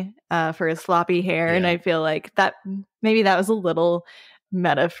Floppy for his floppy hair. Yeah. And I feel like that maybe that was a little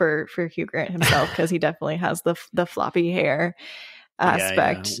meta for Hugh Grant himself because he definitely has the floppy hair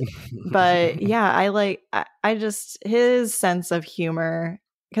aspect. But yeah, I just his sense of humor,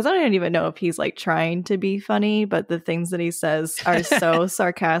 because I don't even know if he's like trying to be funny, but the things that he says are so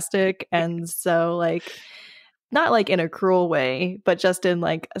sarcastic and so like not like in a cruel way, but just in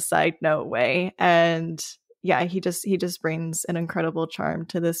like a side note way. And yeah, he just brings an incredible charm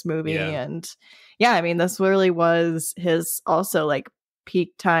to this movie. And yeah, I mean, this really was his also like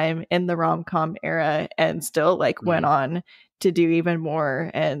peak time in the rom-com era, and still like went on to do even more.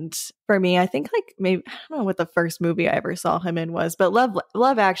 And for me, I think like maybe I don't know what the first movie I ever saw him in was, but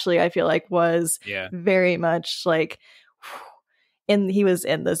Love Actually, I feel like was very much like he was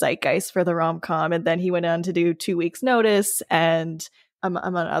in the zeitgeist for the rom-com, and then he went on to do 2 Weeks Notice and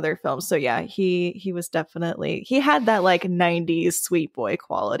among other films. So yeah, he was definitely, he had that like 90s sweet boy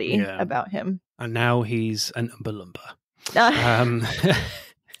quality about him. And now he's an Umba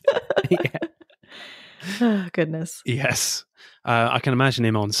Oh, goodness. Yes. I can imagine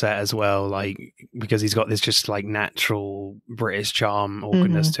him on set as well, like because he's got this just like natural British charm,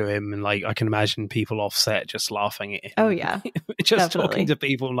 awkwardness to him, and like I can imagine people off set just laughing at him. Oh yeah, just talking to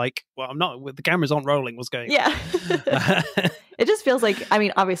people like, "Well, I'm not. The cameras aren't rolling. What's going on?" Yeah, it just feels like. I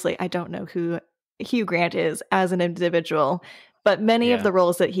mean, obviously, I don't know who Hugh Grant is as an individual, but many of the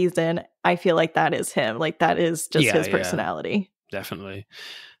roles that he's in, I feel like that is him. Like that is just his personality. Definitely.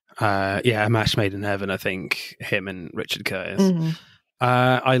 A Match Made in Heaven, I think, him and Richard Curtis.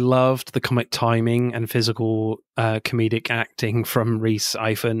 I loved the comic timing and physical comedic acting from Rhys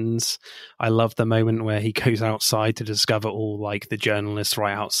Ifans. I loved the moment where he goes outside to discover all like the journalists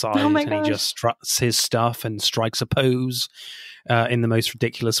right outside, he just struts his stuff and strikes a pose in the most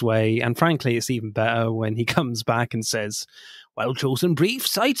ridiculous way. And frankly, it's even better when he comes back and says, "Well chosen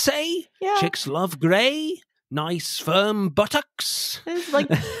briefs, I'd say. Chicks love grey. Nice firm buttocks." It's like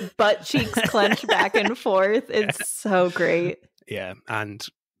butt cheeks clenched back and forth. It's so great. Yeah, and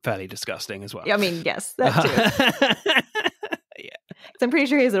fairly disgusting as well. I mean, yes, that too. So I'm pretty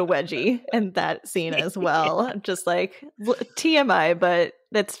sure he's a wedgie in that scene as well. Just like TMI, but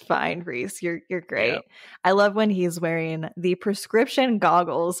that's fine, Rhys. You're great. Yep. I love when he's wearing the prescription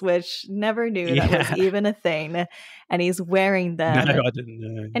goggles, which never knew that was even a thing. And he's wearing them. No, I didn't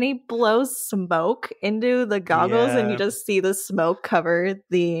know. And he blows smoke into the goggles, and you just see the smoke cover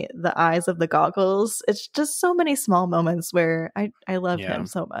the eyes of the goggles. It's just so many small moments where I love him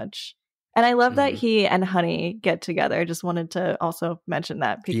so much. And I love that he and Honey get together. I just wanted to also mention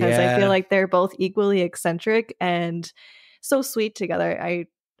that because I feel like they're both equally eccentric and so sweet together.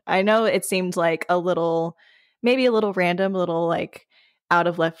 I know it seemed like maybe a little random, a little like out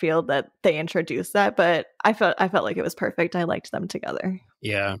of left field that they introduced that, but I felt like it was perfect. I liked them together.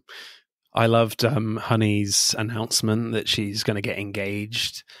 Yeah. I loved Honey's announcement that she's going to get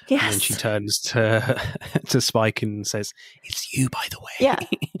engaged. Yes. And then she turns to Spike and says, "It's you, by the way." Yeah.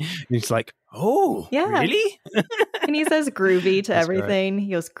 And he's like, "Oh, really?" And he says groovy to everything. Great.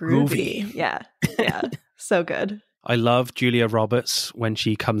 He goes, groovy. Yeah. So good. I love Julia Roberts when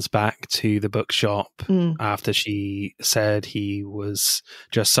she comes back to the bookshop after she said he was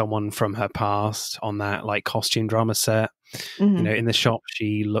just someone from her past on that like costume drama set. You know, in the shop,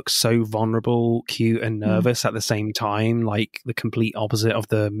 she looks so vulnerable, cute, and nervous at the same time, like the complete opposite of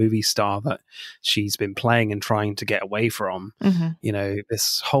the movie star that she's been playing and trying to get away from. You know,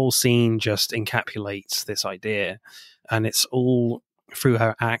 this whole scene just encapsulates this idea, and it's all through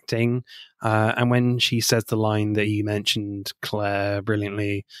her acting. And when she says the line that you mentioned, Claire,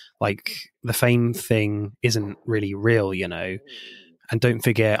 brilliantly, like the fame thing isn't really real, you know. And don't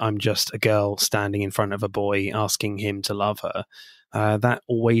forget, I'm just a girl standing in front of a boy asking him to love her. That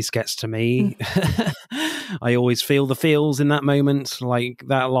always gets to me. I always feel the feels in that moment. Like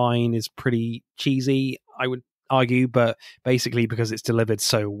that line is pretty cheesy, I would argue, but basically because it's delivered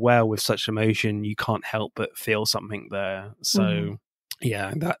so well with such emotion, you can't help but feel something there. So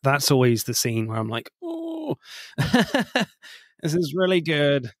yeah, that's always the scene where I'm like, oh, this is really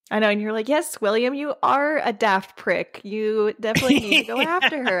good. I know. And you're like, yes, William, you are a daft prick. You definitely need to go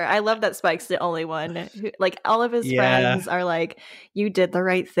after her. I love that Spike's the only one who, like, all of his friends are like, you did the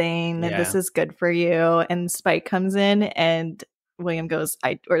right thing. This is good for you. And Spike comes in and William goes,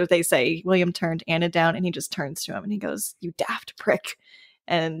 or they say William turned Anna down, and he just turns to him and he goes, "You daft prick."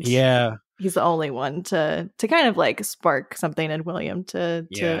 And Yeah. he's the only one to kind of like spark something in William to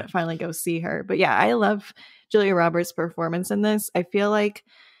Yeah. finally go see her. But yeah, I love Julia Roberts' performance in this. I feel like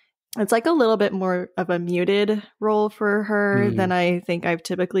it's like a little bit more of a muted role for her than I think I've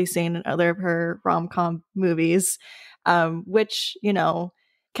typically seen in other of her rom-com movies, which, you know,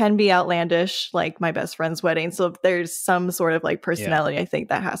 can be outlandish, like My Best Friend's Wedding. So if there's some sort of like personality, I think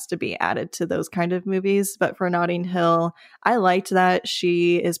that has to be added to those kind of movies. But for Notting Hill, I liked that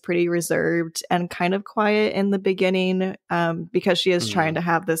she is pretty reserved and kind of quiet in the beginning, because she is trying to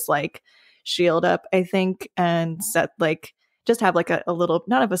have this like shield up, I think, and set like just have like a little,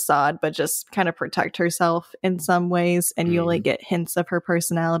 not a facade, but just kind of protect herself in some ways. And you only get hints of her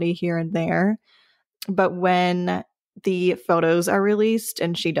personality here and there. But when the photos are released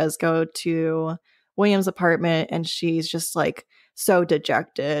and she does go to William's apartment and she's just like so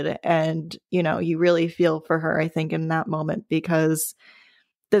dejected, and, you know, you really feel for her, I think, in that moment, because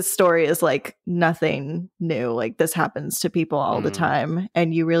this story is like nothing new. Like this happens to people all the time.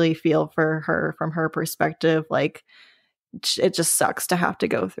 And you really feel for her from her perspective. Like, it just sucks to have to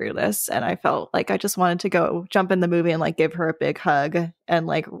go through this. And I felt like I just wanted to go jump in the movie and like give her a big hug and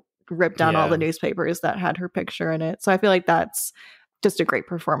like rip down all the newspapers that had her picture in it. So I feel like that's just a great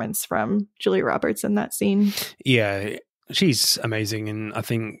performance from Julia Roberts in that scene. Yeah, she's amazing. And I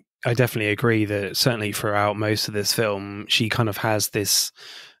think I definitely agree that certainly throughout most of this film, she kind of has this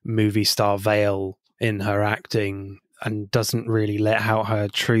movie star veil in her acting and doesn't really let out her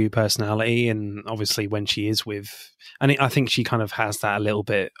true personality. And obviously when she is with, and I think she kind of has that a little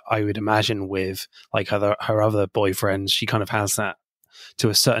bit, I would imagine, with like her other boyfriends. She kind of has that to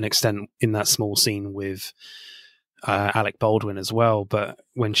a certain extent in that small scene with Alec Baldwin as well. But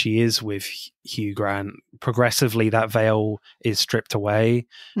when she is with Hugh Grant, progressively that veil is stripped away.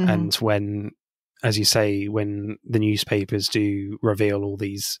 And when, as you say, when the newspapers do reveal all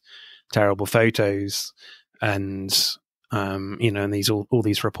these terrible photos, and you know, and these all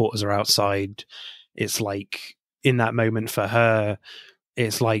these reporters are outside, it's like in that moment for her,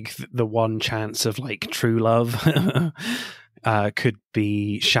 it's like the one chance of like true love could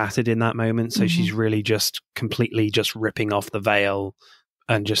be shattered in that moment. So she's really just completely just ripping off the veil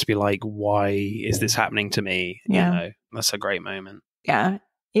and just be like, why is this happening to me? Yeah. You know, that's a great moment. Yeah.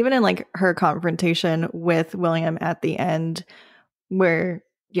 Even in like her confrontation with William at the end, where,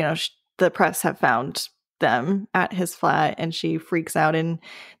 you know, the press have found them at his flat and she freaks out. And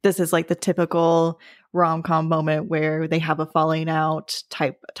this is like the typical rom-com moment where they have a falling out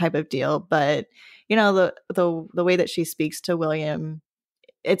type of deal. But, you know, the way that she speaks to William,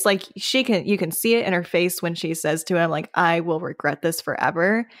 it's like you can see it in her face when she says to him, like, I will regret this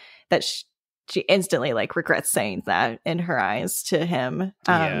forever, that she instantly like regrets saying that in her eyes to him.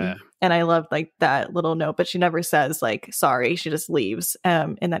 And I love like that little note, but she never says like sorry. She just leaves.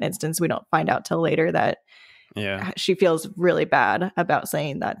 In that instance, we don't find out till later that she feels really bad about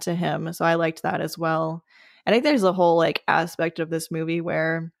saying that to him. So I liked that as well. And I think there's a whole like aspect of this movie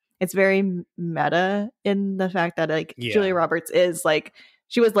where it's very meta in the fact that like Julia Roberts is like,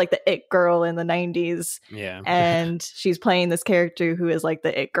 she was like the it girl in the 90s. Yeah. And she's playing this character who is like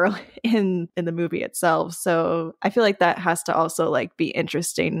the it girl in the movie itself. So I feel like that has to also like be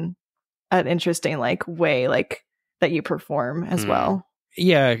interesting, an interesting like way like that you perform as well.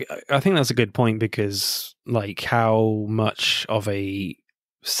 Yeah, I think that's a good point, because like how much of a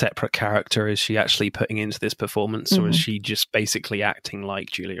separate character is she actually putting into this performance, or is she just basically acting like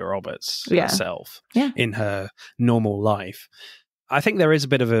Julia Roberts herself in her normal life? I think there is a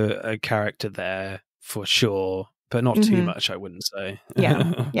bit of a character there for sure, but not too much, I wouldn't say.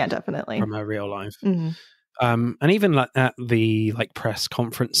 Yeah, definitely. From her real life. And even like at the like press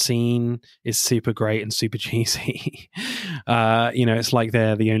conference scene is super great and super cheesy. You know, it's like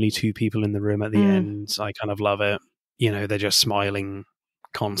they're the only two people in the room at the end. I kind of love it. You know, they're just smiling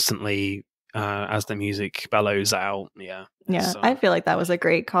constantly as the music bellows out. Yeah. So, I feel like that was a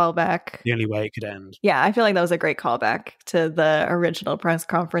great callback. The only way it could end. Yeah, I feel like that was a great callback to the original press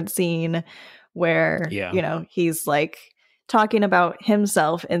conference scene where, you know, he's like talking about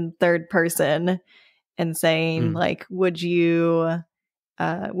himself in third person and saying like, would you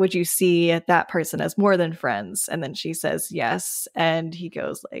see that person as more than friends? And then she says yes, and he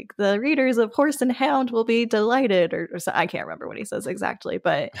goes like, the readers of Horse and Hound will be delighted, or so. I can't remember what he says exactly,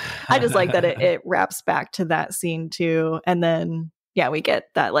 but I just like that it wraps back to that scene too. And then we get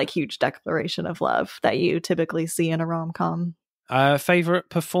that like huge declaration of love that you typically see in a rom-com. Favorite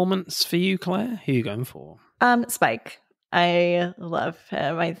performance for you, Claire? Who are you going for? Spike. I love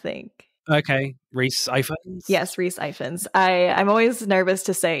him, I think. Okay, Reese Ifans. Yes, Rhys Ifans. I'm always nervous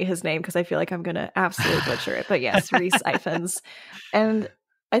to say his name because I feel like I'm going to absolutely butcher it. But yes, Rhys Ifans. And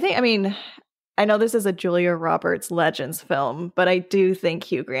I mean, I know this is a Julia Roberts Legends film, but I do think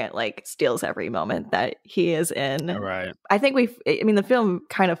Hugh Grant like steals every moment that he is in. All right. I think the film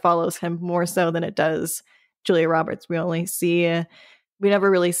kind of follows him more so than it does Julia Roberts. We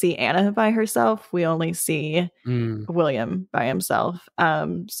never really see Anna by herself. We only see William by himself.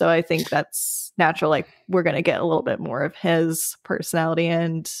 So I think that's natural. Like we're going to get a little bit more of his personality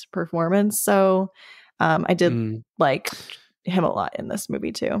and performance. So I did like him a lot in this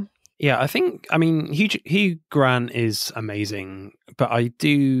movie too. Yeah, I mean, Hugh Grant is amazing, but I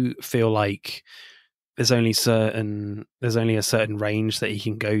do feel like there's only a certain range that he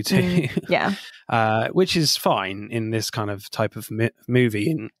can go to. Yeah. Which is fine in this kind of type of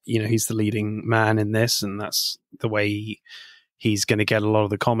movie. And, he's the leading man in this, and that's the way he's going to get a lot of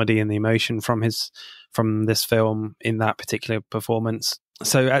the comedy and the emotion from this film in that particular performance.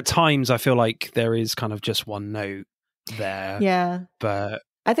 So at times I feel like there is kind of just one note there. Yeah. But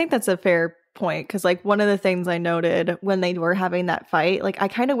I think that's a fair point because like one of the things I noted when they were having that fight, like I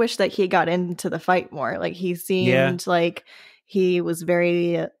kind of wish that he got into the fight more. Like he seemed like he was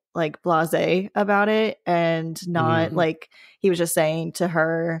very like blasé about it and not like he was just saying to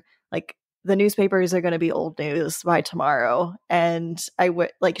her like the newspapers are going to be old news by tomorrow. And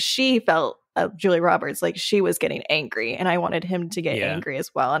she felt Julia Roberts, like she was getting angry and I wanted him to get angry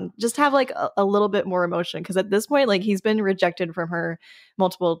as well and just have like a little bit more emotion. Cause at this point, like he's been rejected from her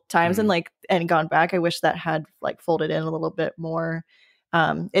multiple times and gone back. I wish that had like folded in a little bit more.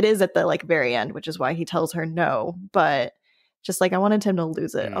 It is at the like very end, which is why he tells her no, but just like I wanted him to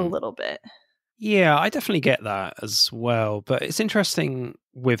lose it a little bit. Yeah, I definitely get that as well. But it's interesting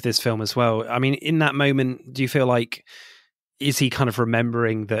with this film as well. I mean, in that moment, do you feel like is he kind of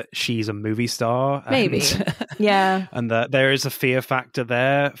remembering that she's a movie star? Maybe. Yeah. And that there is a fear factor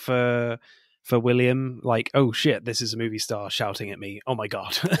there for William. Like, oh shit, this is a movie star shouting at me. Oh my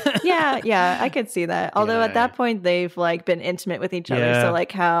God. Yeah, I could see that. Although at that point they've like been intimate with each other. So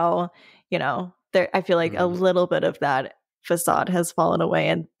like how, I feel like a little bit of that facade has fallen away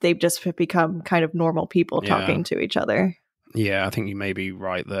and they've just become kind of normal people talking to each other. Yeah, I think you may be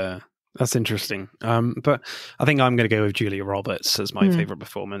right there. That's interesting. But I think I'm going to go with Julia Roberts as my favorite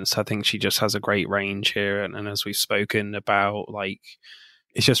performance. I think she just has a great range here. And as we've spoken about, like,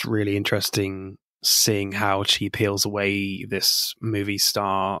 it's just really interesting seeing how she peels away these movie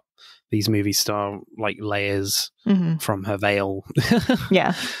star like layers from her veil.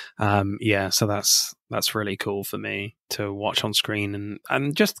 So that's really cool for me to watch on screen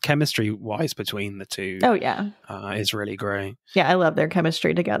and just chemistry wise between the two. Oh yeah, is really great. Yeah, I love their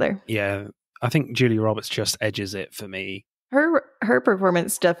chemistry together. Yeah, I think Julia Roberts just edges it for me. Her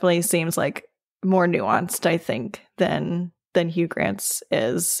performance definitely seems like more nuanced, I think, than Hugh Grant's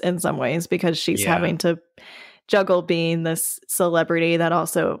is in some ways because she's having to juggle being this celebrity that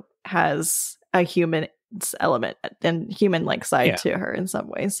also has a human element and human like side to her in some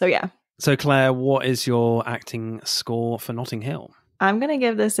ways. So yeah. So Claire, what is your acting score for Notting Hill? I'm going to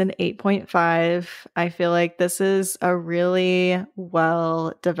give this an 8.5. I feel like this is a really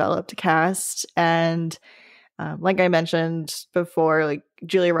well developed cast. And like I mentioned before, like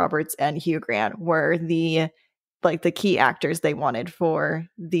Julia Roberts and Hugh Grant were the key actors they wanted for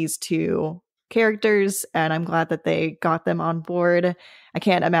these two characters, and I'm glad that they got them on board. I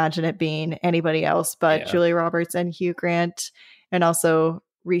can't imagine it being anybody else but Julia Roberts and Hugh Grant, and also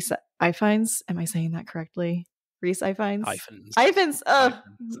Rhys Ifans. Am I saying that correctly? Rhys Ifans? Ifans.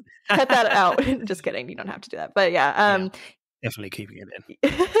 Cut that out. Just kidding. You don't have to do that. But yeah. Definitely keeping it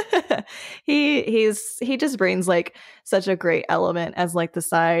in. He just brings like such a great element as like the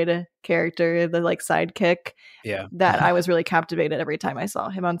side character, the like sidekick. Yeah. That I was really captivated every time I saw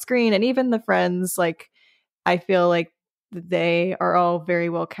him on screen. And even the friends, like I feel like they are all very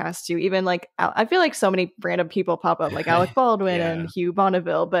well cast too. Even like I feel like so many random people pop up like Alec Baldwin and Hugh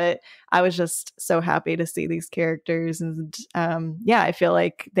Bonneville, but I was just so happy to see these characters. And I feel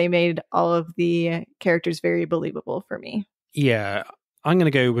like they made all of the characters very believable for me. Yeah, I'm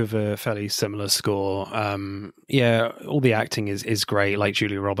going to go with a fairly similar score. All the acting is great. Like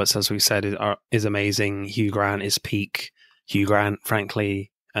Julia Roberts, as we said, is amazing. Hugh Grant is peak Hugh Grant,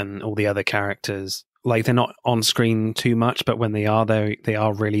 frankly, and all the other characters. Like they're not on screen too much, but when they are, they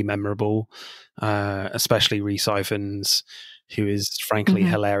are really memorable. Especially Rhys Ifans, who is frankly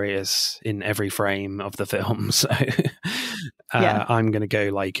hilarious in every frame of the film. So I'm going to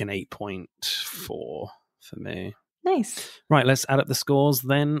go like an 8.4 for me. Nice. Right, let's add up the scores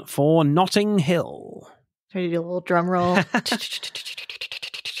then for Notting Hill. Try to do a little drum roll.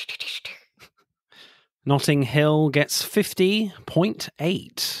 Notting Hill gets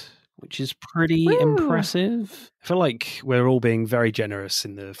 50.8, which is pretty Woo! impressive. I feel like we're all being very generous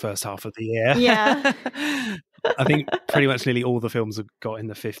in the first half of the year. Yeah. I think pretty much nearly all the films have got in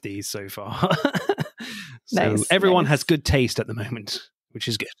the 50s so far. So Nice, everyone nice. has good taste at the moment, which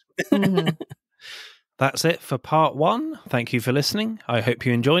is good. Mhm. That's it for part 1. Thank you for listening. I hope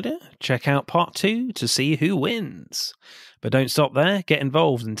you enjoyed it. Check out part 2 to see who wins. But don't stop there. Get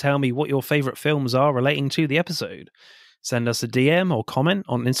involved and tell me what your favourite films are relating to the episode. Send us a DM or comment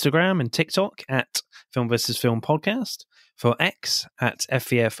on Instagram and TikTok at Film vs. Film Podcast, for X at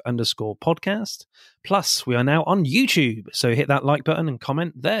FVF_podcast. Plus, we are now on YouTube, so hit that like button and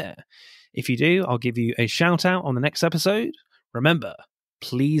comment there. If you do, I'll give you a shout out on the next episode. Remember,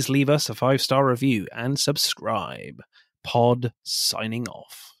 please leave us a 5-star review and subscribe. Pod signing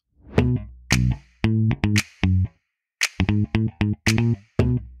off.